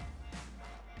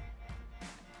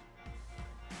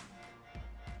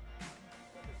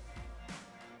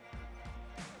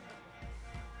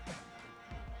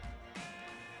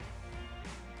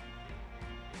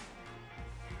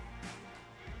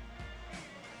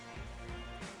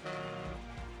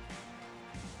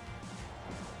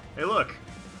 Hey, look!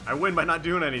 I win by not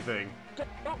doing anything.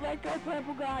 Don't let go,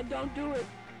 Purple Guy. Don't do it.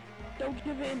 Don't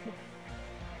give in.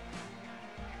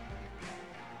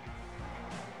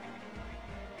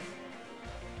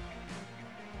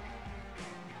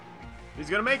 He's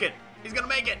gonna make it! He's gonna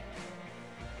make it!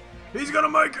 He's gonna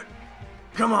make it!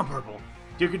 Come on, Purple.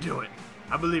 You can do it.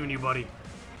 I believe in you, buddy.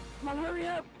 Come on, hurry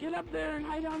up. Get up there and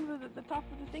hide on the top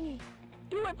of the thingy.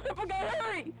 Do it, Purple Guy,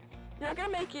 hurry! You're not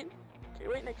gonna make it. Okay,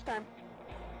 wait next time.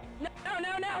 No,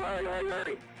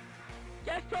 hurry.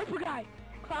 Yes, Purple Guy.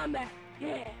 Climb that.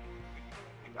 Yeah.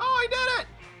 Oh, he did it!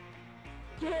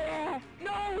 Yeah.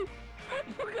 No.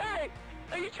 Purple Guy.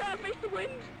 Are you trying to face the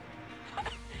wind?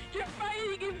 You're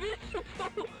fighting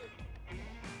invincible.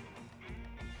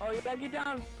 Oh, you gotta get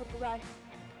down, Purple Guy.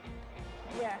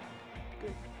 Yeah.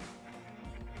 Good.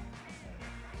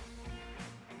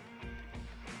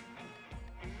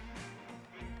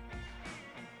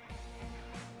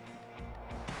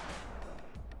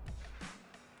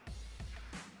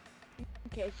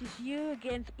 Okay, it's just you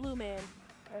against Blue Man,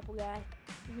 Purple Guy.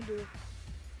 You can do it.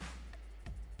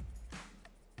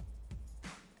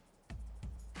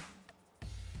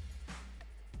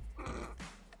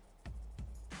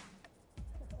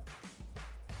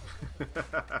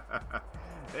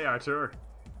 Hey, Artur.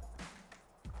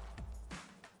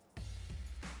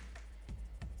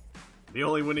 The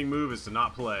only winning move is to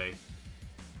not play.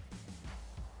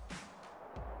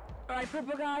 Alright,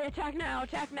 purple guy, attack now,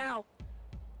 attack now!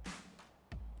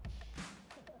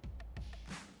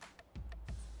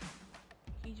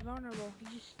 He's vulnerable.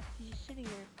 He's just sitting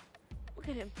there. Look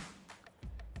at him.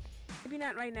 Maybe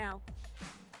not right now.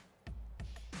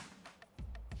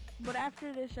 But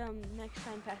after this next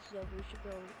time passes over, we should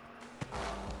go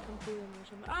come through him or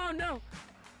something. Oh no!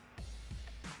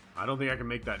 I don't think I can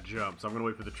make that jump, so I'm gonna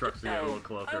wait for the trucks to get a little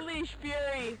closer. Unleash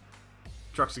fury!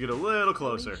 Trucks to get a little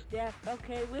closer. Unleash death.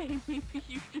 Okay, wait, maybe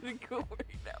you shouldn't go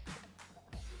right now.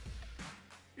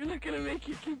 You're not gonna make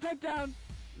it. Get back down.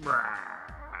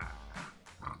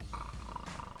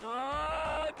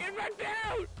 Oh, get back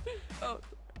down! Oh, sorry.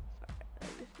 I'm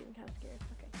just getting kind of scared.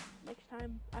 Okay, next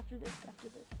time, after this,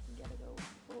 we gotta go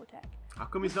full attack. How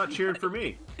come he's not cheering for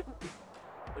me?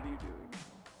 What are you doing?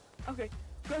 Okay,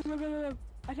 go.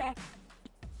 Attack.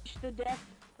 Unleash the death.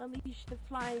 Unleash the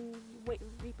flying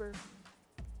reaper.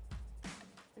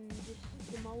 And just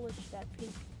demolish that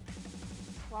pink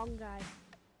wrong guy.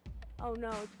 Oh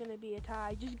no, it's gonna be a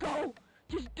tie. Just go!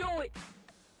 Just do it!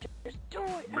 Just do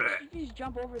it! Actually, you just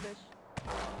jump over this.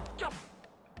 Jump!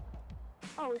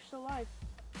 Oh, we're still alive.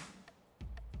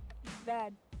 This is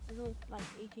bad. There's only like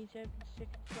 18 seconds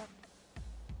left.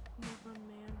 Come on,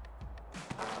 man.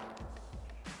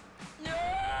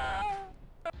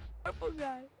 No! Purple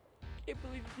guy. Can't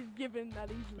believe you just give in that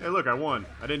easily. Hey, look, I won.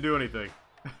 I didn't do anything.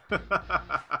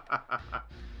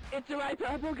 It's alright,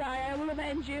 purple guy. I will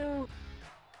avenge you.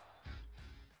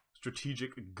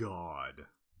 Strategic God.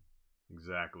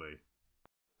 Exactly.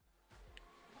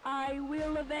 I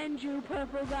will avenge you,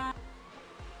 purple guy.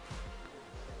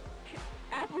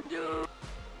 Apple dude.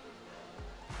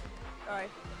 Alright.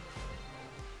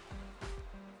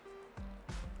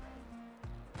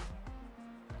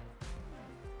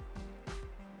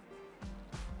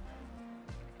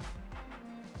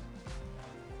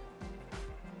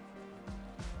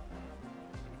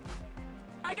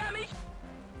 I got me.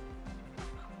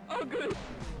 Oh, good.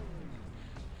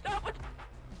 Stop it.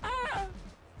 Ah!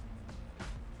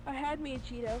 I had me a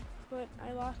Cheeto, but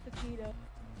I lost the Cheeto.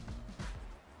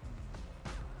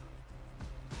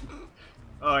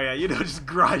 Oh yeah, you know, just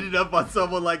grind it up on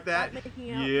someone like that. Not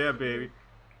making out. Yeah, baby.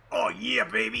 Oh yeah,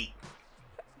 baby.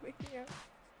 Making out.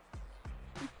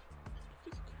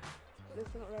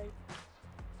 That's not right.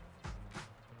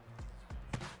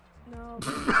 No.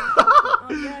 Oh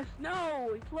yes,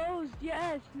 no! It closed,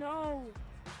 yes, no!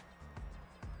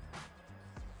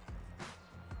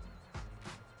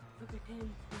 Look at him,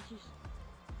 he's just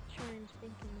trying,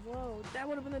 thinking, whoa, that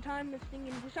would have been the time this thing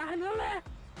and decided to left!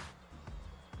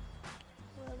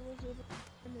 Well, was it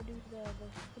gonna do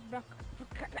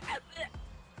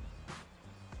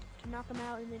to knock him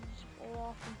out and then just fall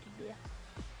off into death.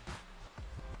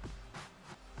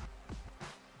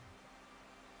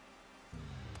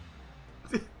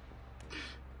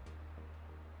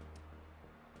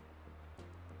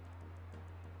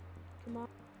 Come on.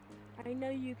 I know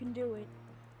you can do it.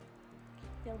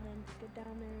 Kill him. Get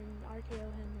down there and RKO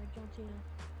him like John Cena.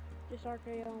 Just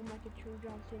RKO him like a true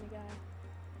John Cena guy.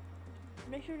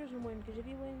 Make sure he doesn't win, because if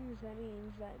he wins, that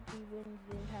means that he wins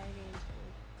the entire game.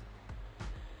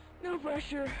 So no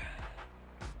pressure.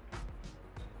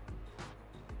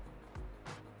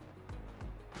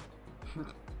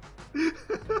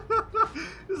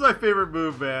 This is my favorite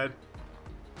move, man.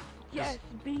 Yes,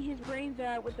 beat his brains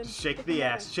out with the Shake the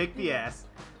ass, shake the ass.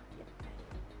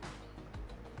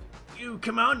 You,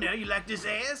 come on now, you like this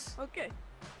ass? Okay,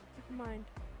 never mind.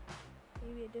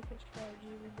 Maybe a different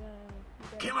strategy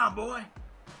with Come on, boy.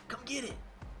 Come get it.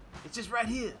 It's just right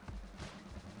here.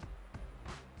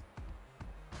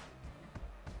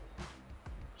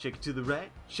 Shake it to the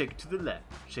right, shake it to the left,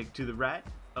 shake it to the right.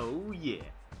 Oh yeah.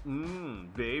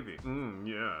 Baby.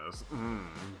 Yes. Ooh.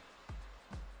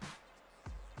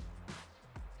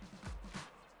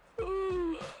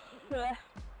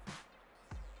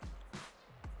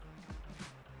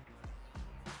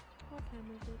 What time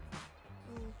is it?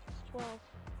 Oh, it's 12.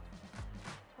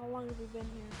 How long have we been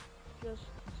here? Just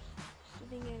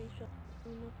sitting at each other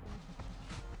doing nothing.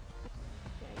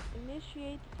 Okay,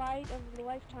 initiate the fight of the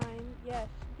lifetime. Yes,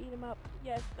 beat him up.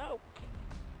 Yes, no.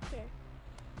 Okay.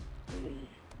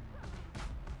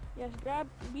 Yes,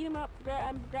 beat him up,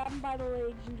 grab him by the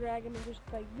legs and drag him and just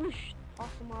like whoosh, toss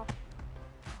him off.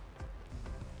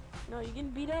 No, you're getting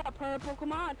beat up, Purple.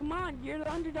 Come on, you're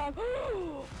the underdog.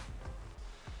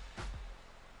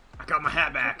 I got my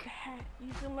hat back. Take the hat. You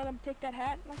just gonna let him take that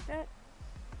hat like that?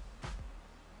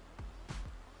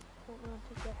 Hold on.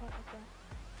 take that hat,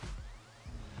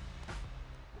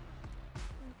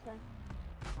 okay.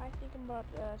 I think I'm about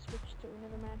to switch to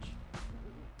another match.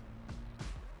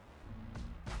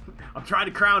 I'm trying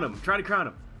to crown him. I'm trying to crown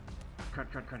him. Crown.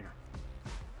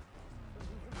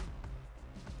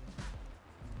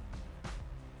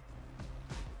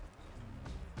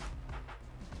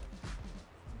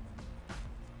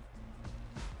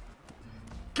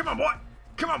 Come on, boy.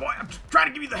 Come on, boy. I'm trying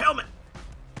to give you the helmet.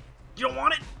 You don't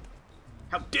want it?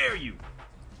 How dare you?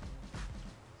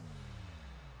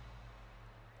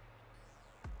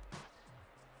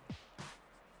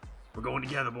 We're going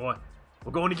together, boy.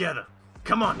 We're going together.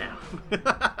 Come on now.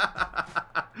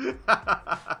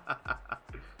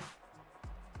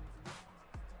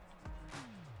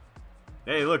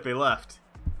 Hey, look, they left.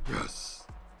 Yes.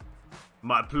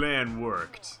 My plan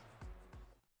worked.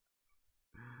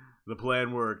 The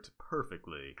plan worked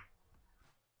perfectly.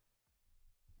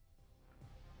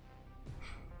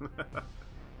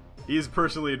 He's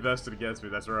personally invested against me,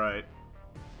 that's right.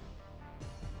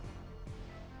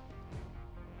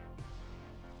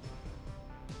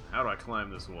 How do I climb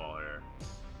this wall here?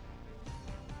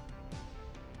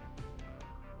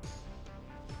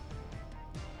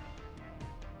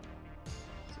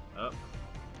 Up.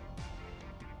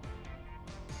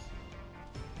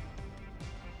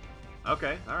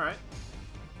 Okay, alright.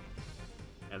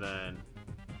 And then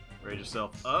raise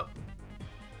yourself up.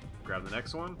 Grab the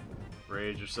next one.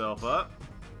 Raise yourself up.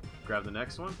 Grab the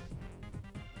next one.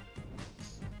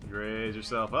 Raise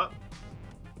yourself up.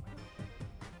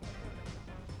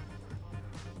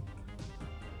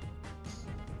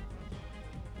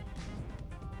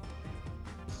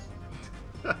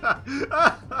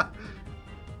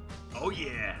 Oh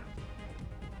yeah.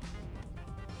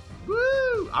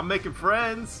 Woo! I'm making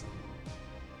friends.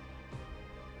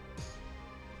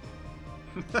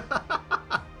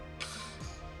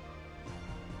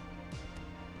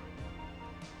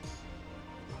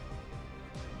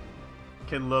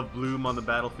 Can love bloom on the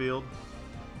battlefield?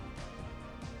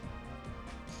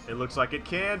 It looks like it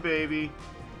can, baby.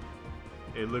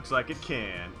 It looks like it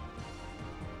can.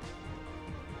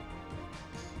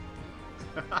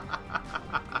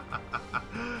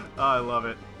 Oh, I love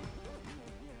it.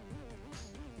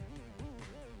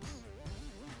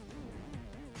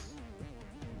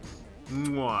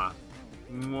 Mwah.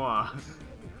 Mwah.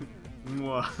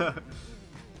 Mwah.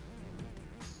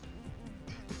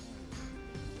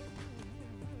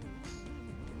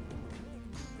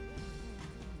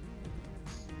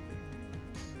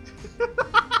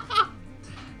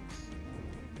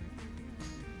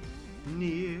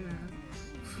 Near,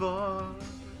 far,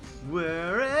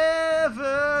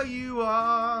 wherever you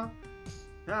are,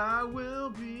 I will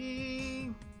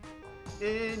be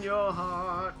in your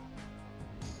heart.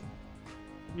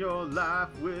 Your life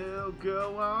will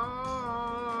go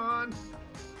on.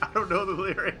 I don't know the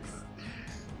lyrics.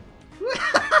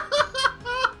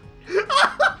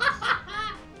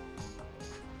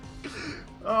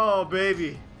 Oh,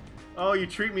 baby. Oh, you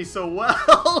treat me so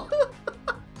well.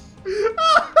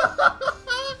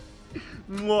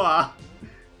 Mwah.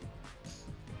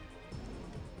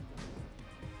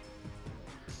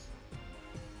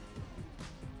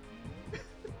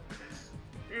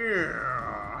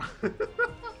 Yeah.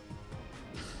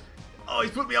 Oh,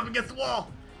 he's put me up against the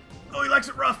wall. Oh, he likes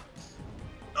it rough.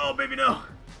 Oh, baby, no.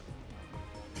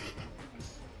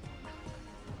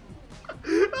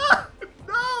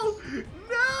 No!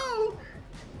 No!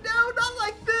 No, not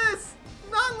like this!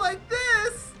 Not like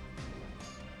this!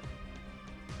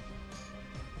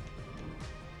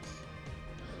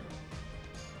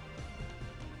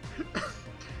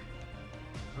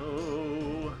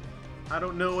 Oh, I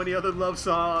don't know any other love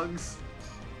songs.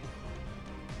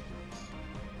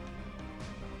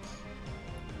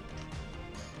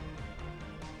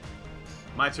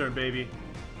 My turn, baby.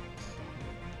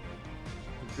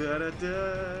 Da da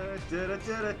da da da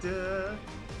da da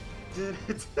da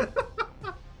da.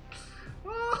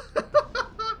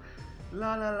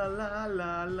 La la la la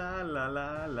la la la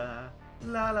la la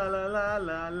la la la la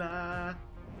la la.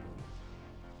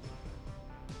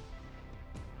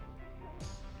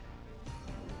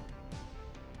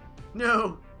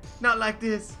 No, not like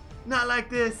this. Not like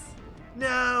this.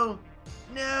 No,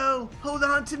 no. Hold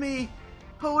on to me.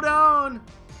 Hold on.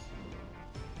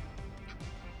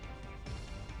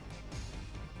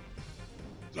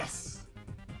 Yes.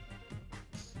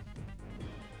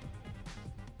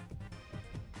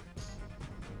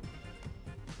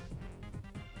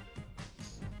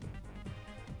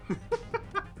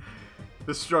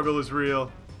 The struggle is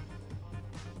real.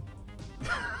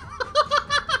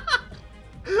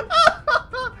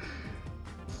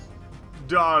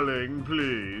 darling,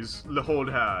 please,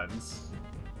 hold hands.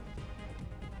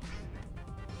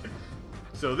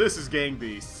 So this is Gang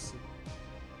Beasts.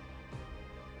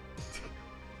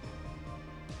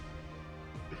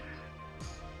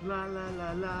 La la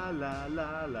la la la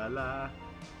la la la.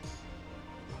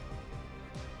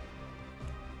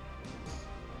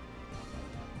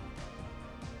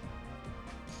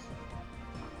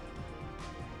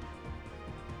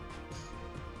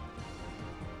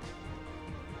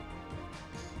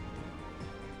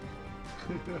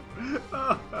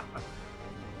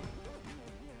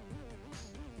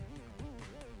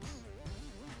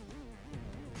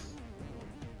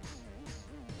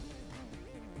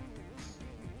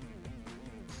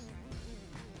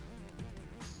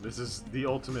 This is the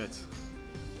ultimate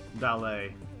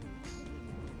ballet.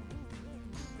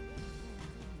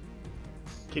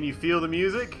 Can you feel the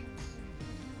music?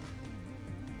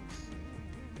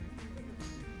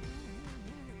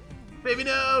 Baby,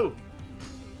 no!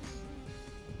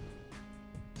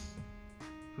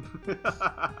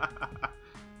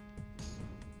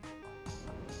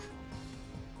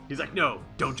 He's like, no,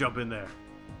 don't jump in there.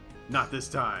 Not this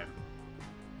time.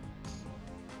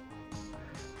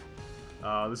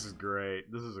 Oh, this is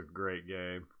great. This is a great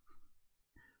game.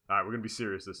 Alright, we're gonna be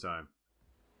serious this time.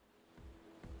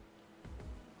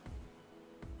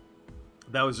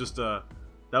 That was just that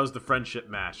was the friendship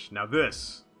match. Now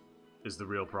this is the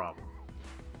real problem.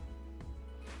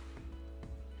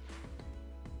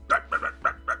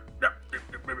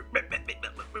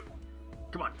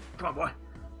 Come on, boy.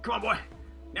 Come on, boy.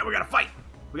 Now we gotta fight.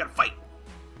 We gotta fight.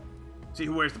 See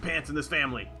who wears the pants in this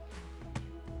family.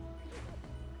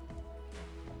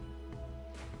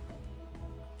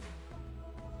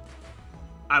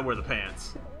 I wear the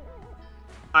pants.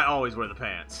 I always wear the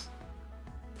pants.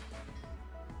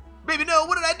 Baby, no!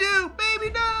 What did I do?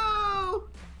 Baby, no!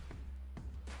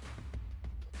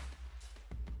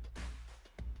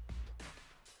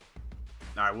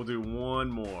 Alright, we'll do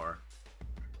one more.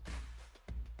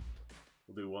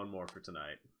 We'll do one more for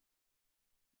tonight.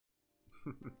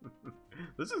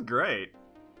 This is great.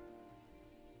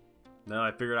 Now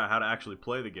I figured out how to actually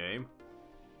play the game.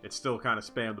 It's still kind of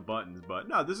spam the buttons, but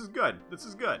no, this is good. This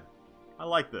is good. I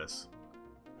like this.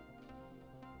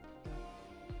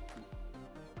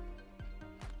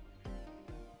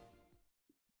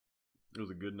 It was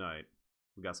a good night.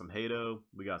 We got some Hado.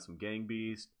 We got some Gang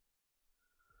Beast.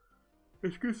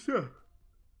 It's good stuff.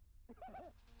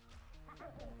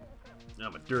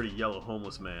 I'm a dirty yellow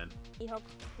homeless man. Give me help.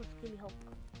 Give me help.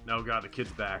 Oh god, the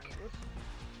kid's back.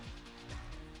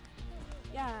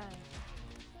 Yeah.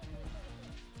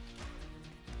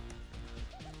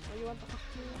 Oh, you want the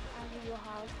costume? I'll give you a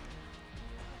hug.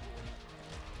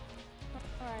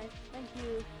 Alright, thank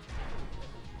you.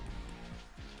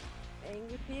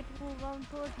 Angry people run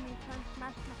towards me trying to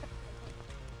smash my face.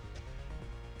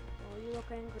 Oh, you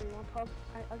look angry. You want a hug?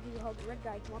 I'll give you a hug. Red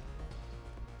guy, come on.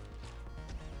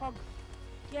 Hug.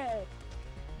 Yeah.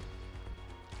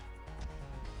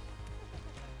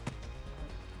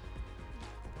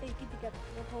 Hey, keep together.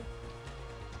 You want a hug?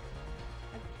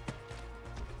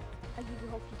 I'll give you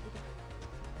a hug.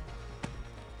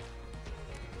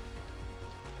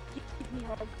 Keep together. Give me a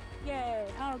hug.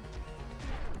 Yeah, hug.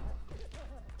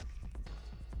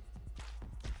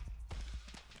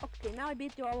 Okay, now I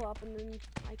beat you all up, and then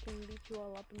I can beat you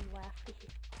all up and laugh.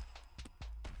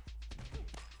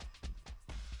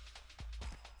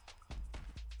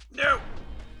 No!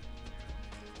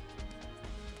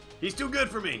 He's too good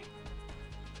for me!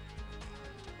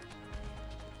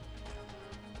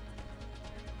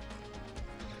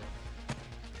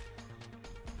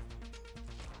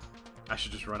 I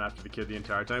should just run after the kid the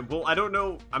entire time. Well, I don't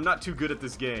know. I'm not too good at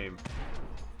this game.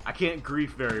 I can't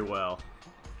grief very well.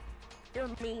 You're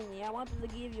mean. I wanted to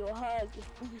give you a hug.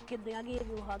 I'm just kidding. I gave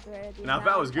you a hug already. Now, if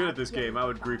I was good at this game, I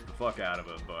would grief the fuck out of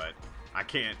him, but I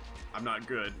can't. I'm not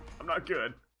good. I'm not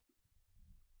good.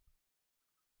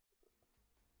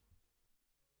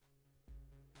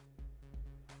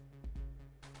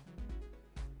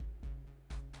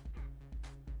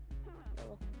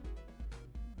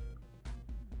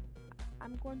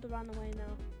 I'm going to run away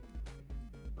now.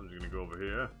 I'm just gonna go over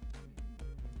here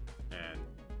and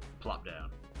plop down.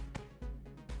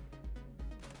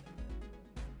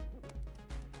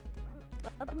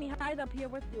 Let me hide up here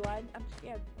with you. I'm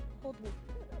scared. Hold me.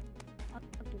 I'll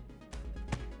hug you.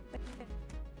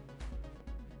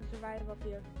 Survive up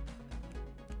here.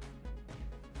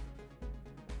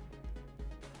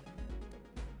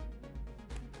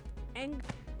 Ang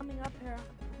coming up here.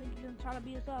 I think he's gonna try to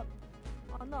beat us up.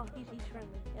 Oh no, he's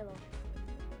friendly. Hello.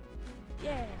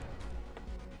 Yeah.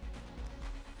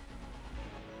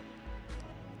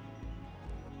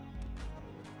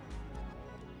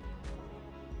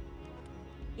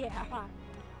 Yeah, high five.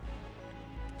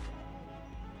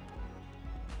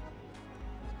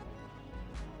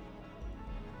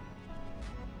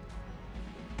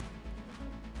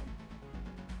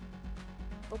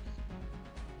 Oops.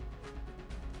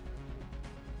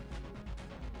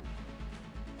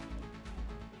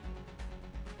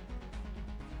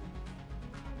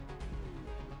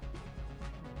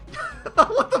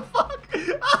 What the fuck?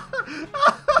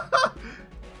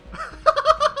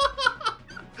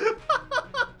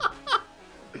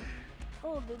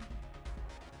 Oh, the...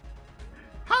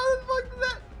 How the fuck did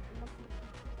that?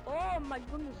 Oh my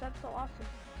goodness, that's so awesome.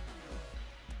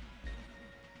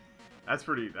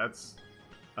 That's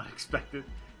unexpected.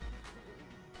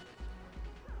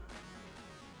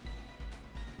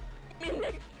 Me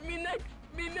next, me next,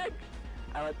 me next.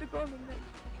 I like to go on the next.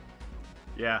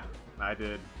 Yeah, I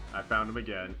did. I found him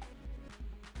again.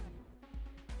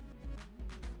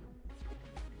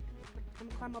 I'm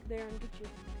gonna climb up there and get you.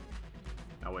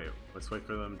 Now wait, let's wait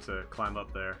for them to climb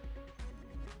up there.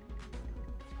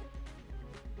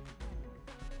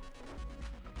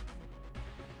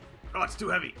 Oh, it's too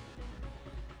heavy.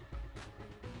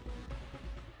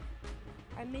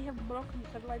 I may have broken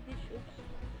satellite dishes.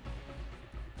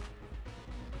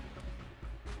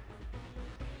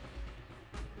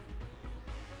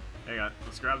 Hang on,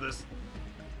 let's grab this.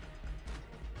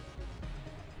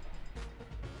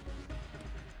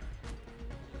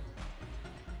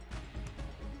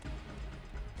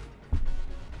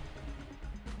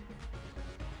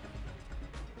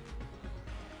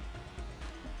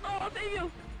 Oh, I'll save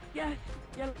you! Yes,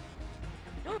 yeah.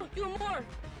 No, do more!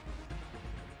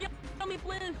 Yeah, tell me,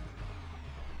 please!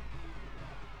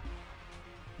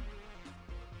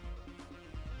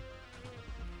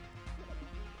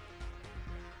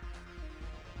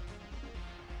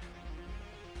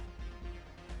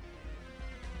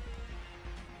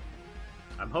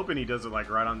 I'm hoping he does it like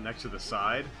right on next to the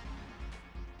side.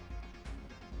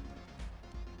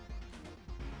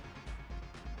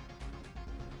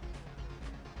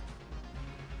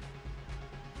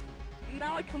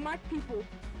 Now I can mark people.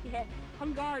 Yeah,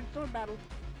 on guard, sword battle.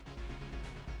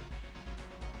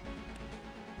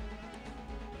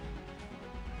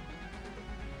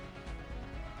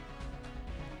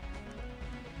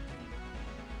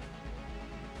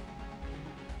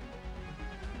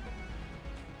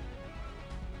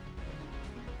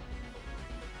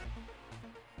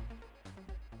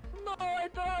 No,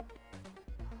 it's up!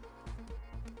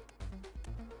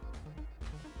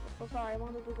 Oh, sorry, I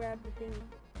wanted to grab the thing.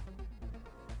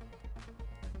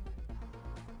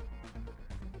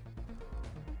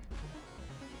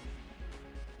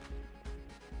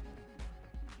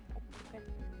 Okay.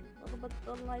 But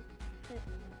the light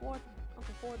forward.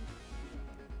 Okay, forward.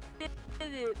 Did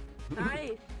it!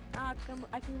 Nice! Ah,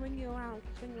 I can ring you around.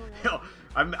 Swing you around.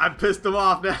 Yo, I'm pissed him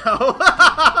off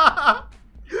now.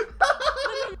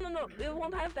 No, we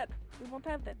won't have that. We won't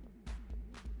have that.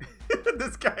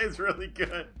 This guy is really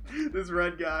good. This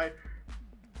red guy.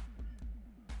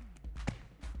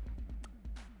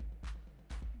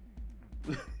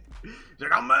 He's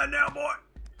like, I'm mad now, boy.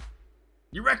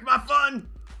 You wrecked my fun.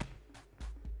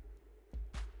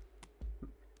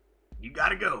 You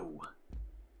gotta go.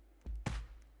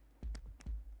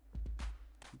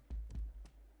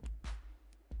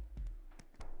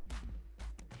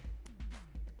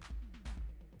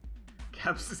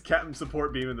 Captain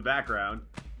support beam in the background.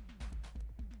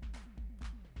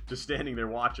 Just standing there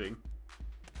watching.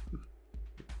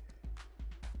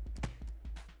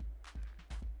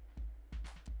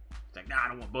 It's like, nah, I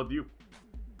don't want both of you.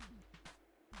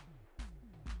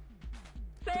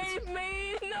 Save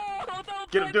me! No!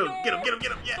 Don't Get him, let dude! go! Get him, get him,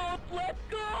 get him! Yeah! Don't let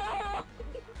go!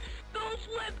 Don't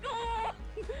let go!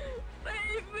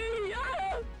 Save me!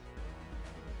 Ah!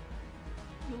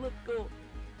 You let go.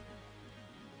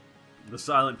 The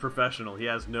silent professional. He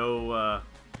has no,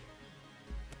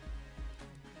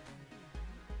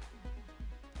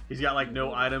 he's got, like,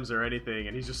 no items or anything,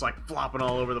 and he's just, like, flopping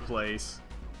all over the place.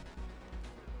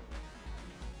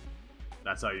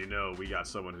 That's how you know we got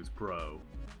someone who's pro.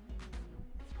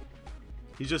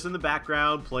 He's just in the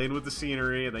background, playing with the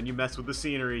scenery, and then you mess with the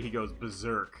scenery, he goes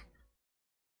berserk.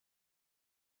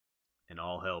 And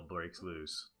all hell breaks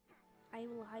loose. I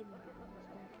will hide my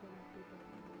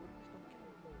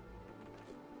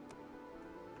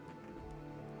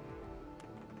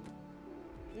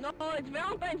No, it's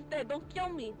Valentine's Day. Don't kill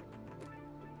me.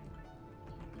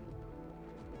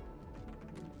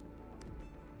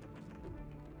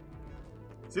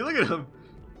 See, look at him.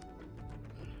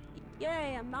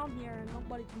 Yay, I'm out here and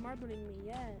nobody's murdering me.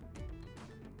 Yeah.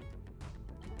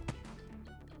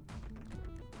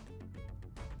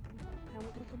 I'm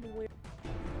looking for the weird.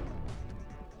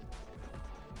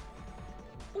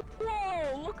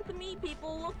 Whoa! Look at the meat,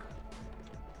 people. Look.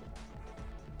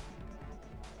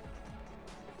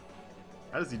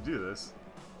 How does he do this?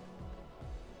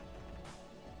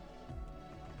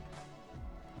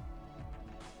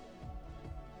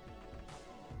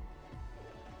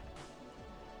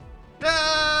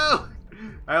 No!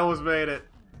 I almost made it.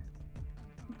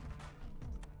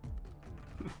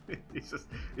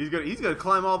 he's gonna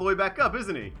climb all the way back up,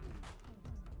 isn't he?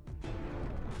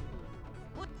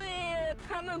 What the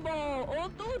cannonball? Oh,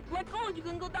 dude, let go. You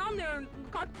can go down there in the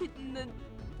cockpit and then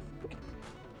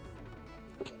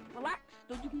relax,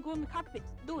 dude. You can go in the cockpit.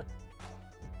 Do it.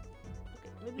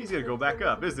 Okay, maybe He's gonna go back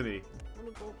up, isn't he? Let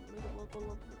me go.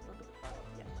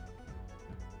 Yes.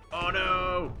 Oh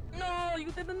no! No,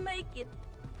 you didn't make it.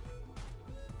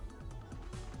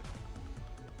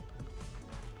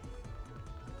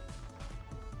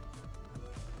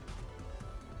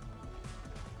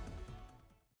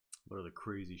 What other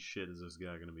crazy shit is this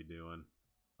guy gonna be doing?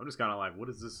 I'm just kind of like, what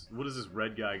is this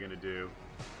red guy gonna do?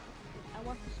 I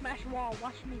want to smash wall.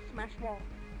 Watch me smash wall.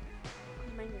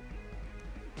 Come in here.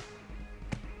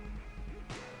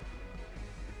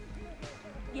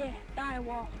 Yeah, die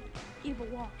wall. Evil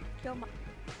wall. Kill my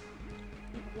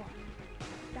evil wall.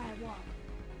 Die wall.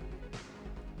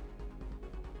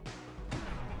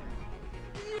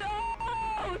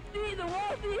 No! See, the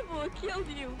wall's evil. It killed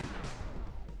you.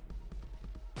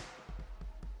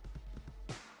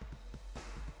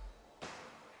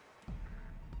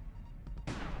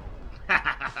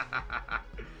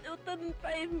 It didn't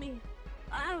save me.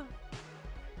 Ah.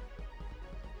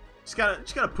 Just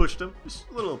gotta push him. Just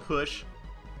a little push.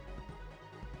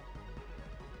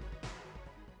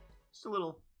 Just a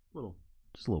little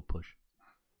push.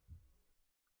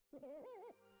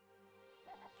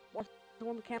 Watch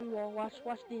on the cannon wall. Watch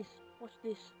this. Watch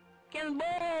this.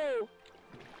 Cannonball!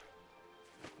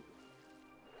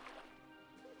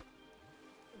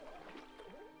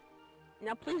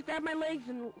 Now please grab my legs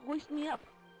and hoist me up.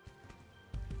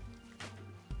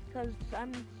 Because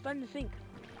I'm starting to sink.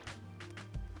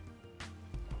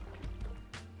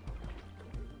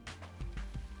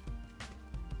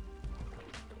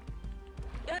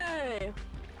 Yay!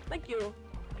 Thank you.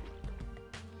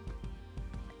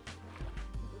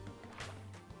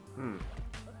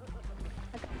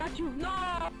 I got you. No!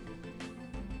 I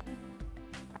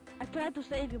tried to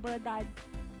save you, but I died.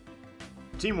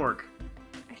 Teamwork.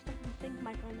 I started to sink,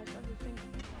 my friend. I started to sink.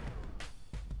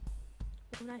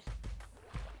 Oh, nice.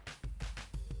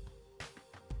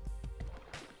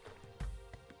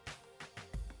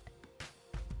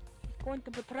 He's going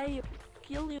to betray you,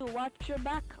 kill you. Watch your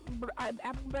back,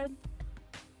 Applebread.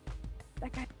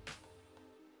 That guy.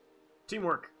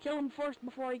 Teamwork. Kill him first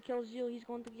before he kills you. He's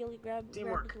going to kill you. Grab his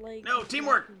leg. No,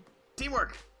 teamwork.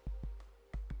 Teamwork.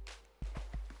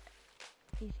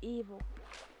 He's evil.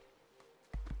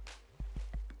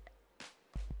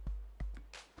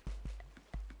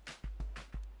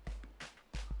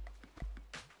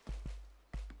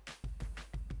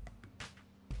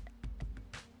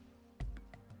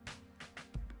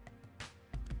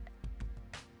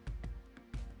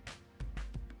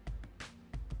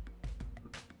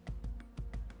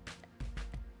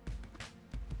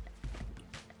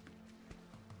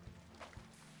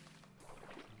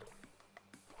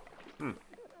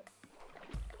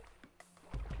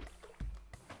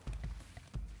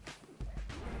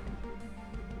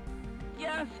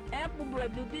 Yes,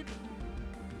 Applebread, you did.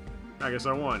 I guess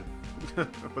I won.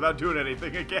 Without doing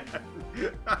anything again.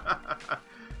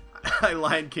 I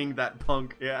Lion King that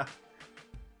punk, yeah.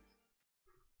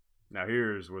 Now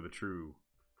here's where the true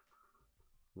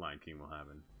Lion King will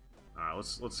happen. Alright,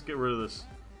 let's get rid of this.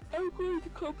 I'm going to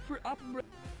come for Applebread.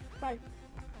 Bye.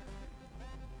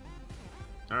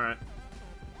 Alright.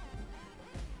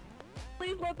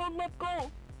 Please don't let go.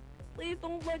 Please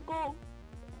don't let go.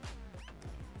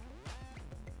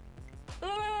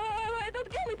 Don't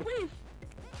kill me, please.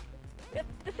 You have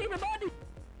to save my body.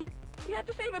 You have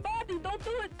to save my body. Don't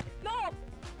do it. No.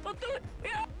 Don't do it.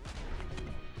 Yeah.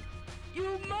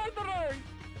 You murderer.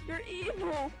 You're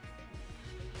evil.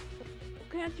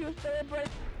 Can't you celebrate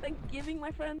Thanksgiving,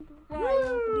 my friend? Why you have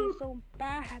to be so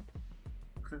bad?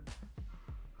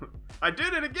 I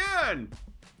did it again!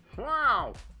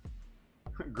 Wow!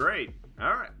 Great.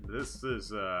 Alright, this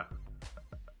is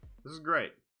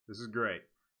great. This is great.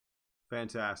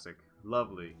 Fantastic.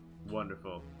 Lovely.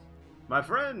 Wonderful. My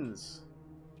friends!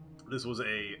 This was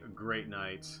a great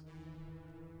night.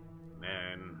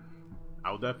 And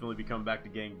I'll definitely be coming back to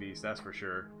Gang Beast, that's for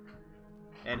sure.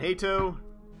 And Hato,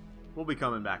 we'll be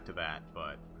coming back to that,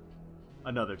 but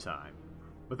another time.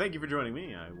 But thank you for joining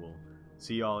me. I will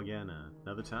see y'all again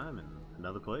another time in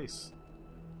another place.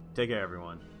 Take care,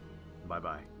 everyone.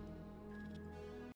 Bye-bye.